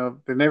 That's why I know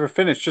they never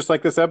finish, just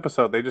like this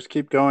episode. They just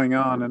keep going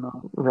on and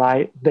on.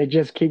 Right? They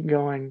just keep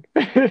going.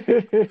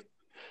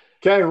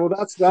 Okay, well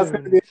that's gonna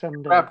be Soon, it.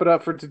 someday. Wrap it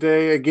up for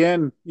today.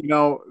 Again,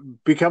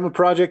 become a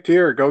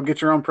projecteer. Go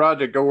get your own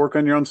project. Go work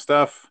on your own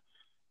stuff.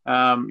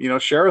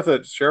 Share with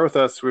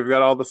us. We've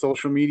got all the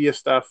social media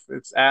stuff.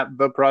 It's at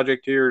the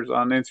Projecteers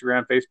on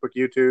Instagram, Facebook,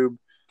 YouTube.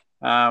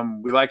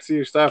 We like to see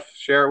your stuff.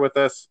 Share it with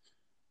us.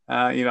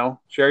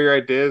 Share your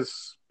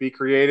ideas. Be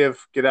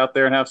creative. Get out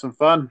there and have some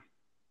fun.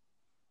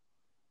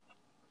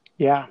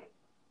 Yeah,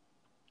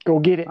 go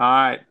get All it.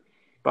 right.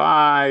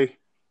 Bye.